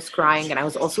emotional, and I was crying, and I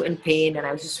was also in pain, and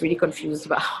I was just really confused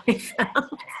about how I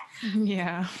felt.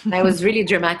 Yeah. And I was really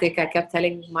dramatic. I kept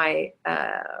telling my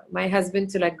husband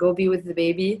to like go be with the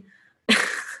baby.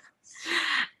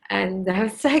 And I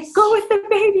was like, go with the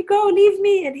baby, go, leave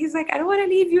me. And he's like, I don't want to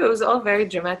leave you. It was all very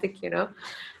dramatic,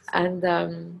 And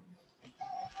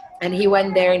he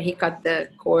went there and he cut the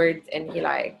cord, and he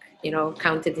like,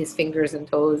 counted his fingers and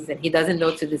toes. And he doesn't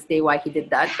know to this day why he did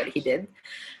that, but he did.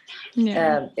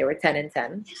 Yeah. They were 10 and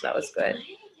 10, so that was good.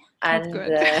 And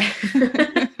good.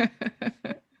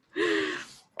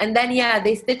 and then,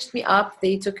 they stitched me up.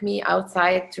 They took me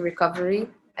outside to recovery.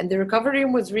 And the recovery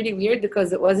room was really weird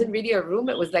because it wasn't really a room.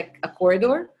 It was like a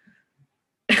corridor.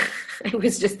 It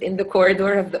was just in the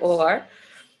corridor of the OR.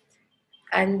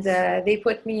 And they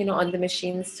put me, on the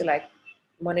machines to like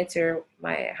monitor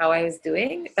how I was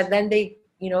doing. But then they,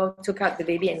 took out the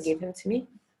baby and gave him to me.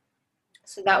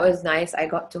 So that was nice. I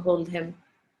got to hold him,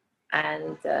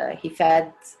 and he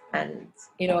fed. And,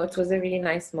 it was a really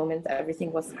nice moment.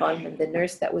 Everything was calm. And the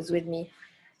nurse that was with me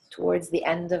towards the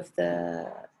end of the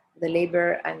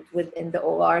labor and within the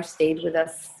OR stayed with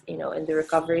us, in the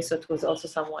recovery. So it was also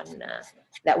someone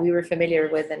that we were familiar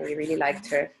with, and we really liked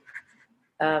her.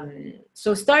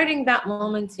 So starting that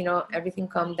moment, everything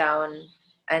calmed down.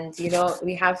 And,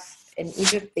 we have in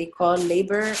Egypt, they call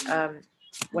labor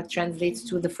what translates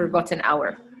to the forgotten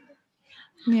hour.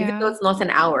 Yeah. Even though it's not an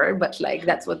hour, but like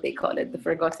that's what they call it, the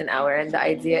forgotten hour. And the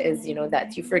idea is,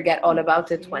 that you forget all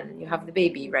about it when you have the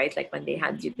baby, right? Like when they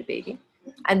hand you the baby.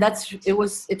 And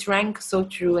it rang so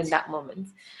true in that moment,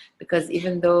 because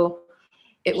even though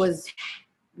it was,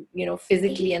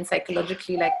 physically and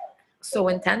psychologically like so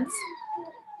intense,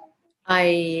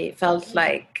 I felt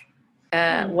like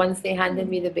once they handed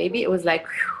me the baby, it was like,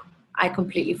 whew, I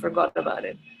completely forgot about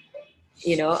it.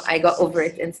 I got over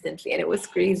it instantly, and it was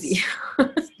crazy.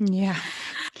 Yeah.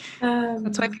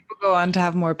 That's why people go on to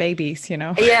have more babies,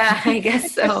 Yeah, I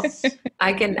guess so.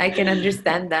 I can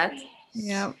understand that.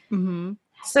 Yeah. Mm-hmm.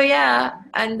 So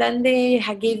and then they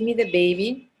gave me the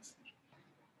baby.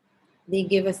 They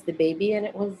gave us the baby, and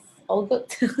it was all good.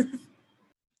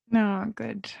 No,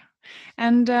 good.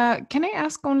 And can I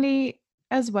ask only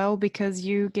as well, because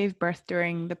you gave birth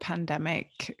during the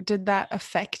pandemic, did that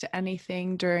affect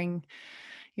anything during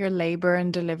your labor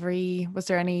and delivery? Was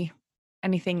there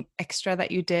anything extra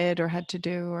that you did or had to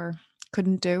do or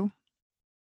couldn't do?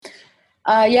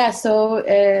 So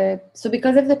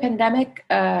because of the pandemic,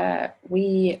 it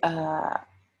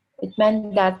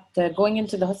meant that going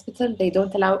into the hospital, they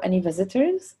don't allow any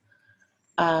visitors.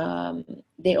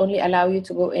 They only allow you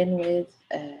to go in with,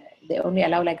 they only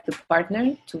allow like the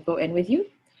partner to go in with you.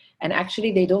 And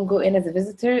actually they don't go in as a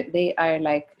visitor. They are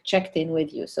like checked in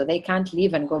with you. So they can't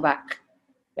leave and go back.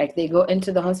 Like they go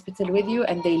into the hospital with you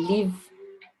and they leave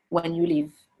when you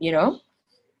leave,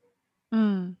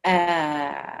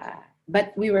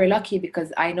 But we were lucky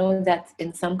because I know that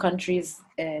in some countries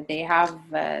they have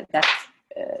that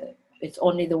it's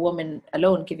only the woman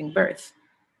alone giving birth.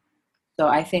 So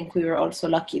I think we were also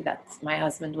lucky that my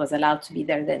husband was allowed to be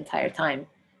there the entire time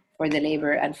for the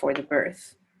labor and for the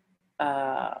birth.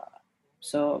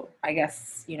 So I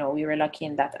guess, we were lucky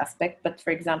in that aspect. But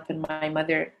for example, my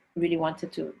mother really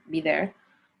wanted to be there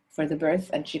for the birth,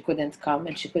 and she couldn't come,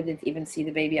 and she couldn't even see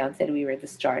the baby until we were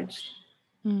discharged.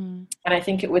 And I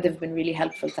think it would have been really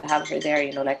helpful to have her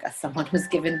there, like as someone who's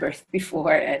given birth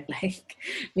before. And like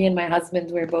me and my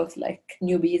husband were both like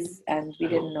newbies, and we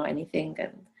didn't know anything.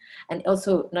 And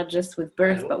also not just with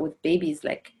birth, but with babies,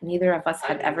 like neither of us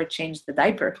had ever changed the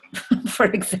diaper, for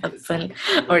example,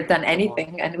 or done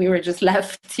anything. And we were just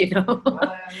left,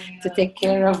 to take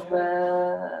care of.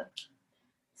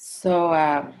 So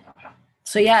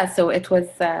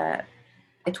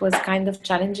it was kind of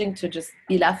challenging to just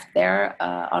be left there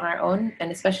on our own.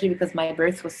 And especially because my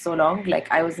birth was so long,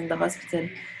 like I was in the hospital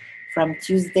from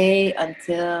Tuesday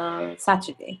until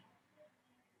Saturday,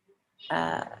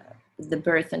 the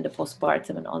birth and the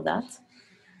postpartum and all that.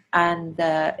 And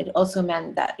it also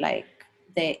meant that like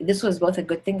this was both a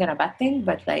good thing and a bad thing,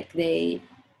 but like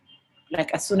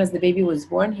as soon as the baby was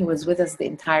born, he was with us the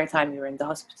entire time we were in the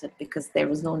hospital, because there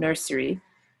was no nursery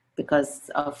because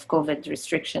of COVID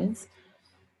restrictions.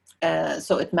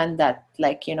 So it meant that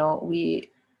like, we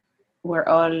were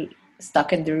all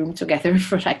stuck in the room together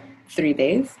for like 3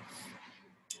 days.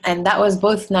 And that was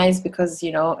both nice because,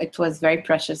 it was very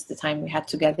precious the time we had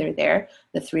together there,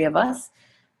 the three of us.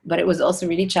 But it was also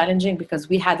really challenging because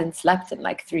we hadn't slept in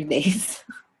like 3 days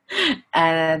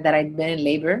and that I'd been in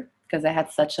labor because I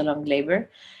had such a long labor.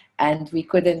 And we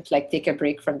couldn't like take a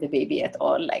break from the baby at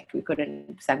all. Like we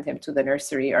couldn't send him to the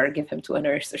nursery or give him to a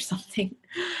nurse or something.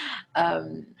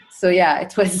 So yeah,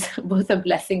 it was both a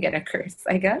blessing and a curse,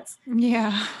 I guess.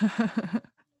 Yeah.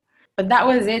 But that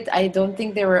was it. I don't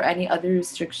think there were any other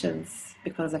restrictions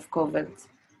because of COVID.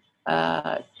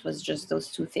 It was just those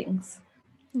two things.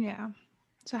 Yeah.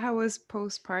 So how was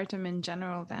postpartum in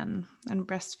general then, and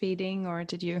breastfeeding, or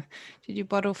did you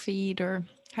bottle feed, or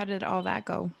how did all that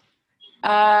go?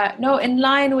 No, in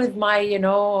line with my,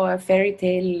 fairy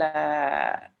tale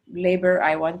labor,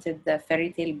 I wanted the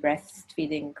fairy tale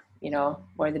breastfeeding,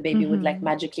 where the baby would like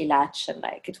magically latch and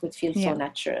like it would feel so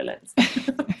natural and stuff.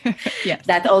 Yes.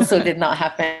 That also did not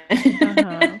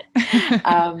happen.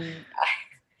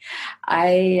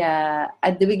 I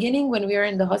at the beginning when we were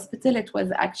in the hospital, it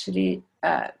was actually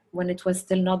when it was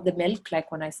still not the milk,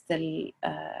 like when I still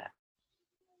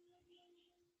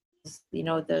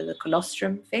the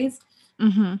colostrum phase.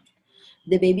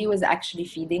 The baby was actually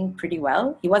feeding pretty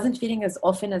well. He wasn't feeding as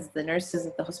often as the nurses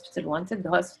at the hospital wanted.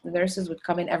 The nurses would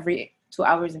come in every 2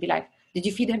 hours and be like, did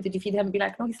you feed him? Did you feed him? And be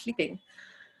like, no, he's sleeping.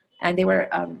 And they were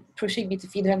pushing me to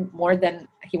feed him more than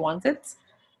he wanted.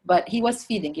 But he was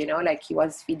feeding, like he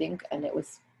was feeding and it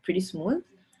was pretty smooth.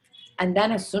 And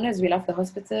then as soon as we left the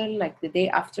hospital, like the day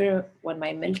after when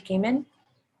my milk came in,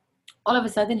 all of a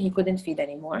sudden he couldn't feed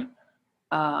anymore.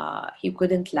 He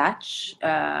couldn't latch.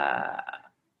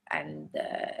 And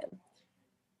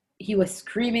he was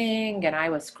screaming and I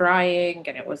was crying,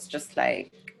 and it was just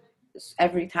like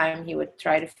every time he would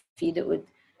try to feed, it would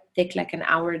take like an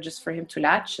hour just for him to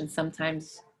latch, and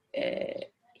sometimes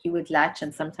he would latch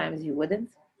and sometimes he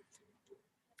wouldn't.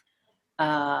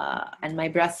 And my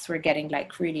breasts were getting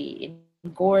like really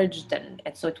engorged, and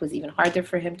so it was even harder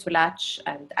for him to latch.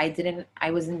 And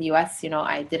I was in the US,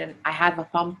 I have a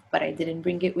pump, but I didn't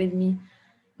bring it with me.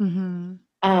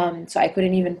 So I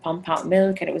couldn't even pump out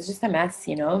milk, and it was just a mess,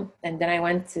 And then I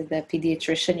went to the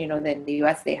pediatrician, in the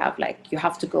US they have like, you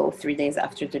have to go 3 days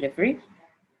after delivery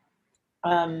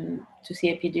to see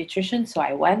a pediatrician. So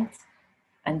I went,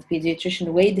 and the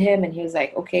pediatrician weighed him, and he was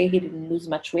like, okay, he didn't lose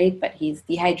much weight, but he's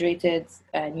dehydrated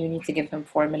and you need to give him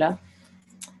formula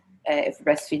if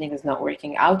breastfeeding is not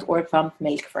working out, or pump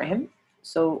milk for him.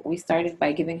 So we started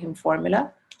by giving him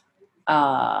formula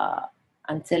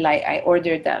until I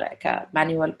ordered a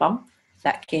manual pump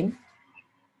that came.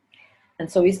 And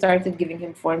so we started giving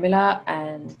him formula,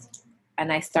 and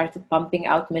I started pumping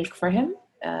out milk for him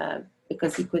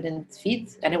because he couldn't feed.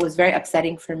 And it was very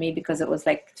upsetting for me because it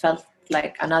felt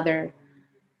like another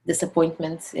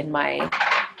disappointment in my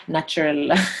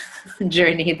natural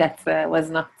journey that was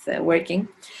not working.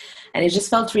 And it just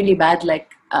felt really bad, like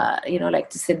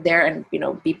to sit there and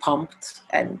be pumped,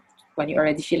 and when you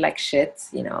already feel like shit,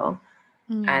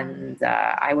 And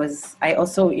I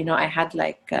also I had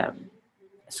like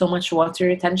so much water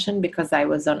retention because I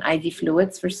was on IV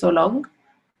fluids for so long.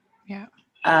 Yeah.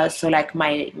 So like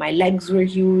my legs were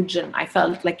huge, and I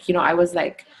felt like I was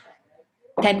like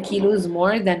 10 kilos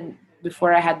more than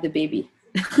before I had the baby.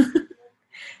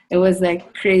 It was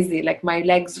like crazy. Like my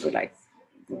legs were like,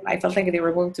 I felt like they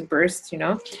were going to burst,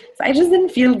 So I just didn't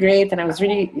feel great, and I was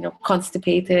really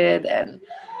constipated and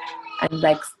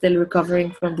like still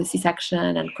recovering from the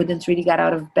C-section, and couldn't really get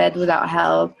out of bed without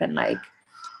help, and like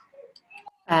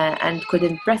and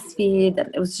couldn't breastfeed,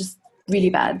 and it was just really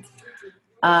bad.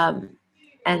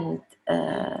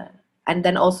 And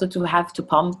then also to have to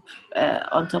pump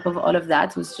on top of all of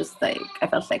that was just like, I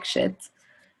felt like shit.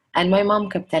 And my mom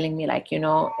kept telling me like,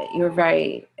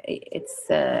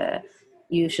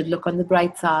 you should look on the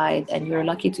bright side, and you're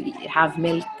lucky to have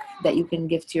milk that you can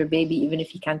give to your baby, even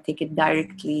if you can't take it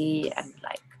directly. And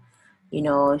like,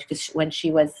 because when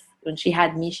she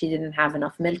had me, she didn't have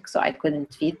enough milk, so I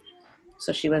couldn't feed.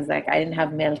 So she was like, I didn't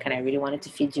have milk and I really wanted to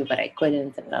feed you, but I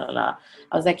couldn't, and blah, blah, blah.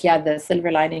 I was like, yeah, the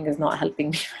silver lining is not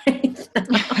helping me right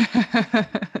now.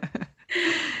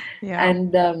 Yeah.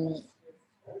 And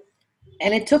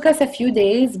And it took us a few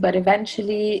days, but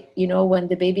eventually, when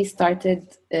the baby started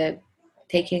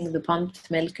taking the pumped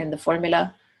milk and the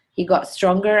formula, he got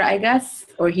stronger, I guess,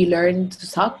 or he learned to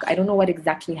suck. I don't know what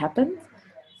exactly happened.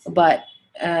 But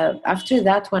after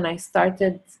that, when I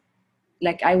started,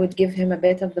 like, I would give him a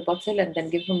bit of the bottle and then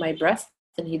give him my breast,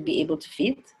 and he'd be able to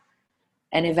feed.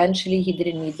 And eventually, he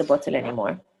didn't need the bottle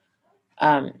anymore.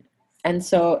 And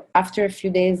so after a few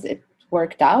days, it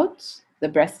worked out, the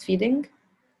breastfeeding.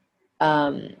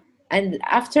 And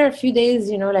after a few days,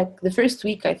 like the first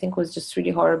week, I think was just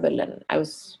really horrible. And I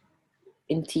was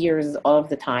in tears all of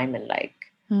the time. And like,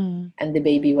 and the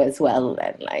baby was well.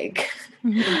 And like,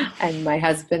 and my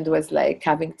husband was like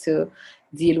having to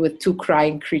deal with 2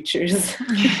 crying creatures.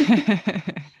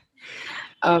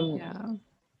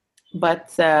 But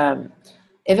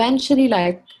eventually,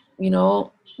 like,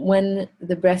 when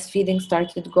the breastfeeding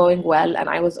started going well, and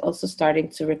I was also starting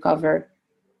to recover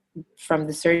from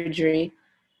the surgery,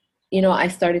 I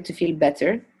started to feel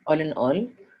better all in all.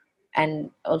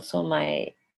 And also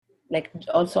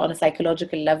also on a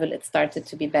psychological level, it started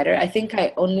to be better. I think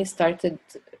I only started,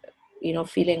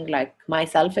 feeling like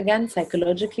myself again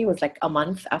psychologically was like a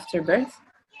month after birth.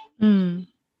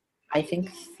 I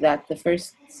think that the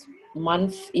first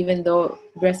month, even though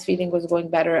breastfeeding was going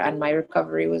better and my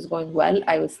recovery was going well,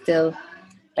 I was still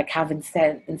like having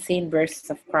insane bursts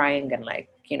of crying and like,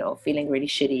 feeling really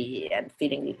shitty and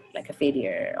feeling like a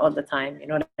failure all the time,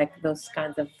 like those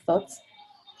kinds of thoughts.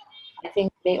 I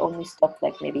think they only stopped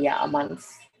like maybe a month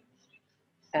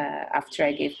after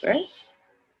I gave birth.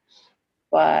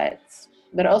 But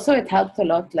also it helped a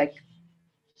lot. Like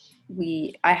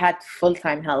I had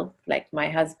full-time help. Like my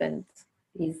husband,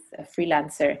 he's a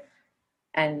freelancer,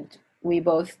 and we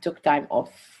both took time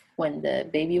off when the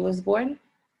baby was born.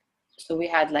 So we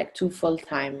had like 2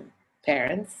 full-time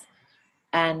parents.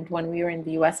 And when we were in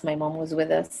the US, my mom was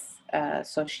with us.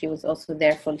 So she was also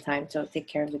there full-time to take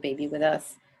care of the baby with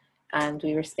us. And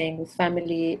we were staying with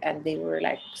family, and they were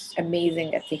like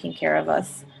amazing at taking care of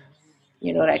us.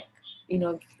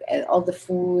 All the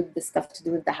food, the stuff to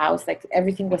do with the house, like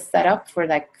everything was set up for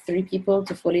like 3 people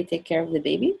to fully take care of the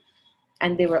baby.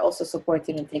 And they were also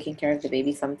supporting and taking care of the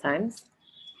baby sometimes.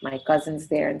 My cousins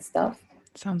there and stuff.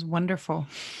 Sounds wonderful.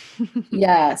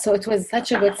 Yeah, so it was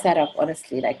such a good setup,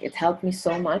 honestly. Like it helped me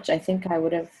so much. I think I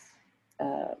would have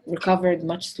recovered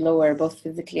much slower, both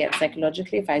physically and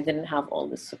psychologically, if I didn't have all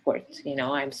this support.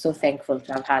 I'm so thankful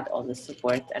to have had all this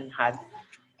support and had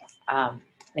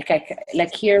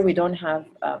like here we don't have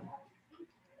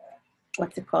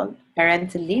what's it called,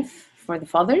 parental leave for the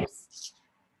fathers,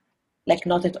 like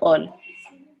not at all.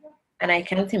 And I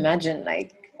can't imagine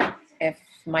like if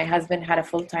my husband had a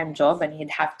full-time job and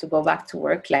he'd have to go back to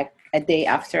work like a day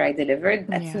after I delivered.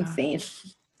 That's insane.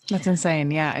 That's insane.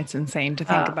 Yeah, it's insane to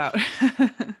think about.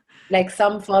 Like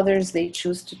some fathers, they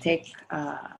choose to take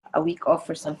a week off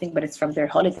or something, but it's from their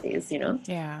holidays,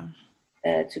 Yeah.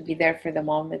 To be there for the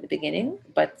mom at the beginning.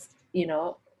 But,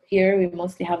 here we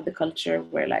mostly have the culture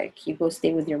where like you go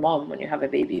stay with your mom when you have a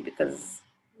baby because,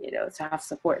 to have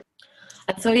support.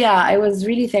 And so, yeah, I was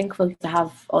really thankful to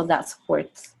have all that support.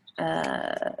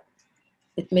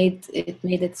 It made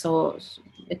it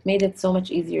so much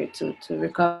easier to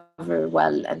recover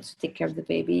well and to take care of the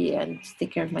baby and to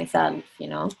take care of myself,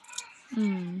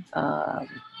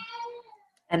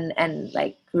 and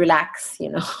like relax,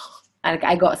 Like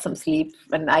I got some sleep,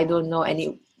 and I don't know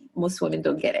most women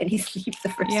don't get any sleep the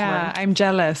first month. I'm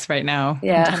jealous right now.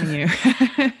 Yeah, I'm telling you.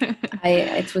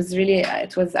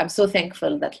 I'm so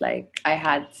thankful that like I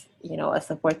had, a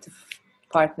supportive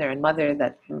partner and mother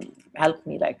that helped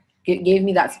me, like gave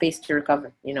me that space to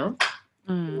recover,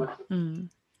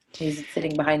 He's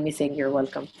sitting behind me saying you're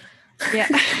welcome. Yeah.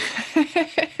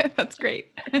 That's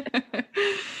great.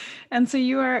 And so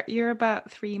you're about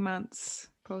 3 months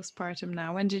postpartum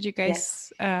now. When did you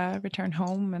guys return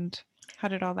home, and how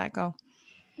did all that go?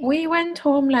 We went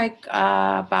home like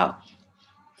about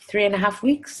 3.5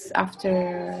 weeks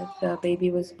after the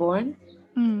baby was born.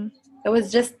 It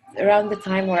was just around the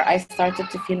time where I started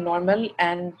to feel normal,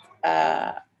 and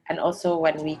also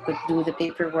when we could do the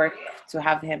paperwork to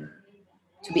have him,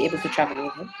 to be able to travel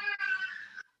with him.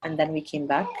 And then we came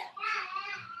back.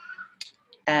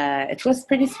 It was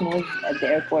pretty smooth at the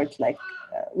airport. Like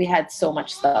we had so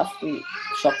much stuff. We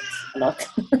shopped a lot.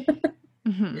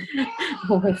 It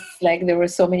was like there were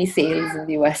so many sales in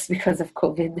the US because of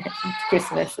COVID and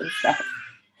Christmas and stuff.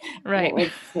 Right.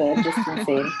 It was just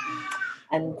insane.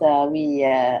 And we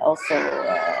also,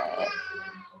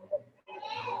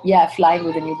 flying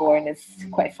with a newborn is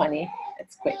quite funny.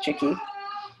 It's quite tricky,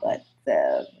 but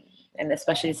and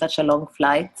especially such a long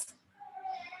flight.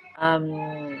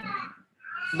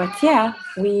 But yeah,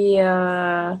 we.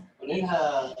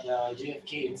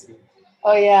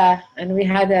 Oh yeah, and we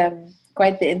had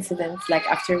quite the incident. Like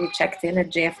after we checked in at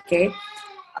JFK,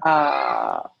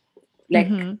 uh, like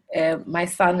my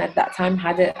son at that time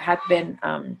had been.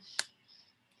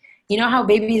 You know how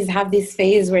babies have this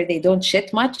phase where they don't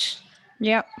shit much.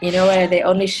 Yeah. You know, where they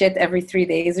only shit every 3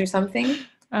 days or something.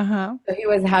 So he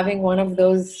was having one of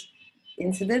those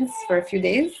incidents for a few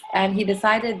days, and he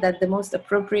decided that the most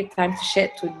appropriate time to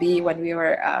shit would be when we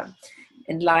were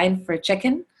in line for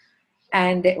check-in,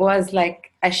 and it was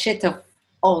like a shit of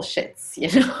all shits, you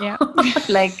know. Yeah.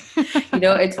 Like, you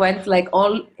know, it went like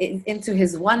all into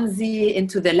his onesie,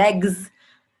 into the legs.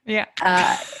 Yeah.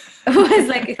 It was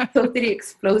like a totally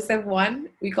explosive one.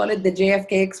 We call it the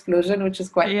JFK explosion, which is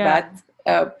quite bad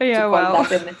to call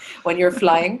that when you're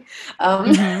flying.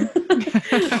 And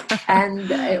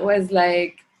it was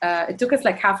like, it took us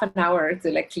like half an hour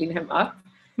to like clean him up.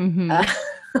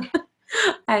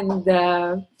 And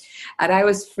I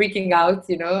was freaking out,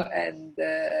 you know, and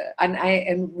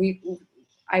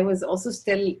I was also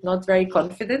still not very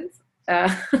confident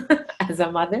as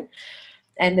a mother.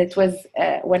 And it was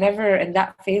whenever in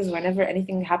that phase, whenever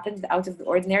anything happened out of the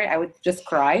ordinary, I would just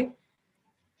cry.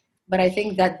 But I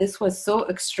think that this was so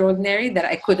extraordinary that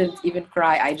I couldn't even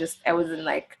cry. I was in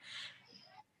like,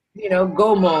 you know,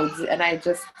 go mode. And I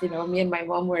just, you know, me and my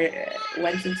mom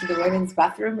went into the women's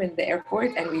bathroom in the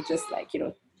airport, and we just like, you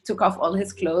know, took off all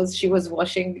his clothes. She was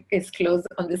washing his clothes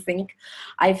on the sink.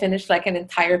 I finished like an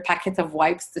entire packet of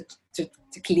wipes to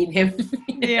clean him.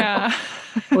 Yeah.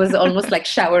 It was almost like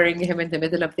showering him in the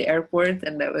middle of the airport,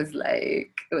 and it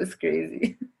was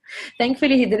crazy.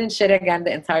 Thankfully, he didn't shit again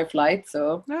the entire flight.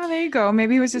 So there you go.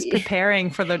 Maybe he was just preparing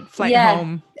for the flight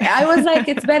home. I was like,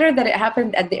 it's better that it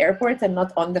happened at the airport and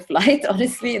not on the flight,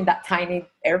 honestly, in that tiny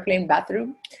airplane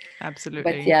bathroom. Absolutely.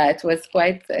 But yeah, it was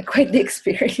quite the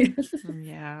experience.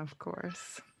 Yeah, of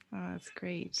course. Oh, that's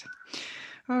great.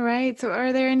 All right. So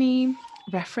are there any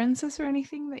references or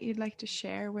anything that you'd like to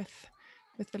share with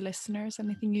the listeners?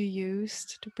 Anything you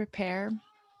used to prepare?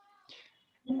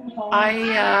 I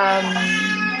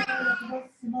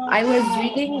was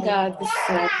reading this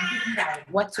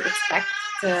what to expect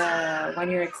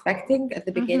when you're expecting at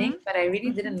the beginning, but I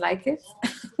really didn't like it.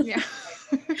 Yeah.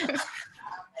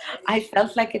 I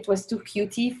felt like it was too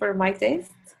cutesy for my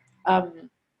taste.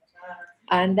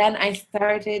 And then I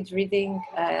started reading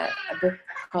a book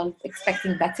called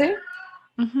Expecting Better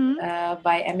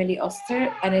by Emily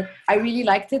Oster. And I really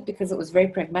liked it because it was very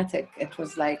pragmatic. It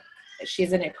was like,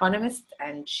 she's an economist,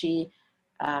 and she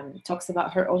talks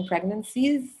about her own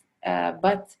pregnancies,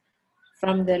 but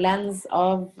from the lens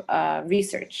of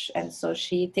research. And so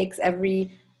she takes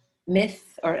every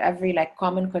myth or every like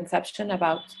common conception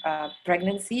about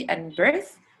pregnancy and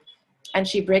birth, and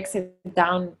she breaks it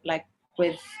down like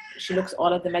she looks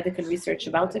all at the medical research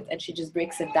about it, and she just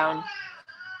breaks it down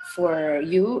for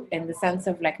you in the sense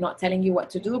of like not telling you what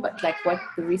to do, but like what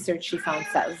the research she found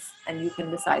says, and you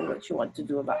can decide what you want to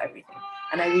do about everything.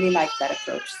 And I really liked that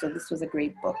approach. So this was a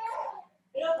great book.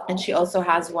 And she also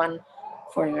has one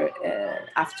for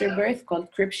after birth called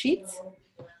Crib Sheets.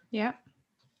 Yeah.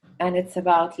 And it's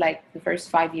about like the first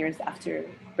 5 years after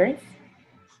birth.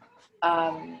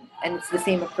 And it's the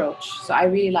same approach. So I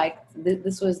really liked,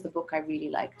 this was the book I really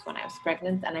liked when I was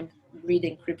pregnant, and I'm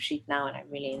reading Crib Sheet now, and I'm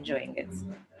really enjoying it.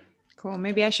 Cool.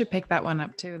 Maybe I should pick that one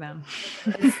up too then.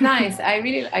 It's nice. I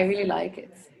really like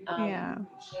it. Yeah.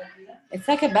 It's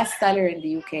like a bestseller in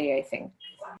the UK, I think.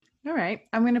 All right.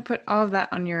 I'm going to put all of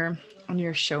that on your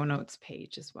show notes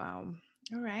page as well.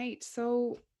 All right.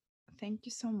 So thank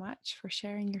you so much for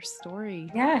sharing your story.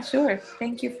 Yeah, sure.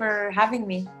 Thank you for having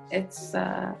me. It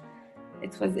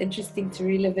was interesting to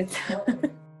relive it.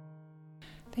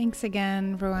 Thanks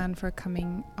again, Rowan, for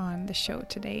coming on the show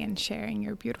today and sharing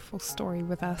your beautiful story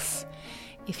with us.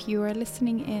 If you are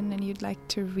listening in and you'd like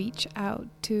to reach out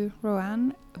to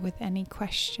Rowan with any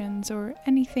questions or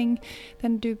anything,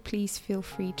 then do please feel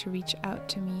free to reach out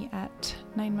to me at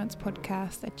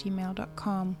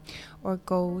 9monthspodcast@gmail.com, or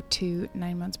go to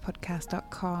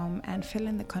 9monthspodcast.com and fill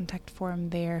in the contact form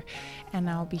there, and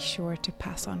I'll be sure to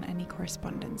pass on any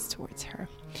correspondence towards her.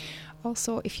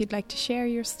 Also, if you'd like to share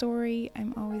your story,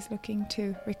 I'm always looking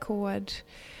to record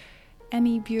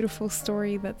any beautiful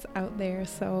story that's out there,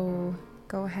 so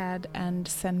go ahead and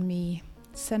send me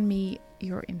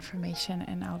your information,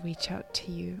 and I'll reach out to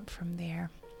you from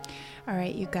there. All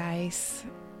right, you guys,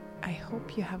 I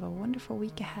hope you have a wonderful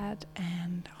week ahead,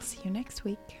 and I'll see you next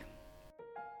week.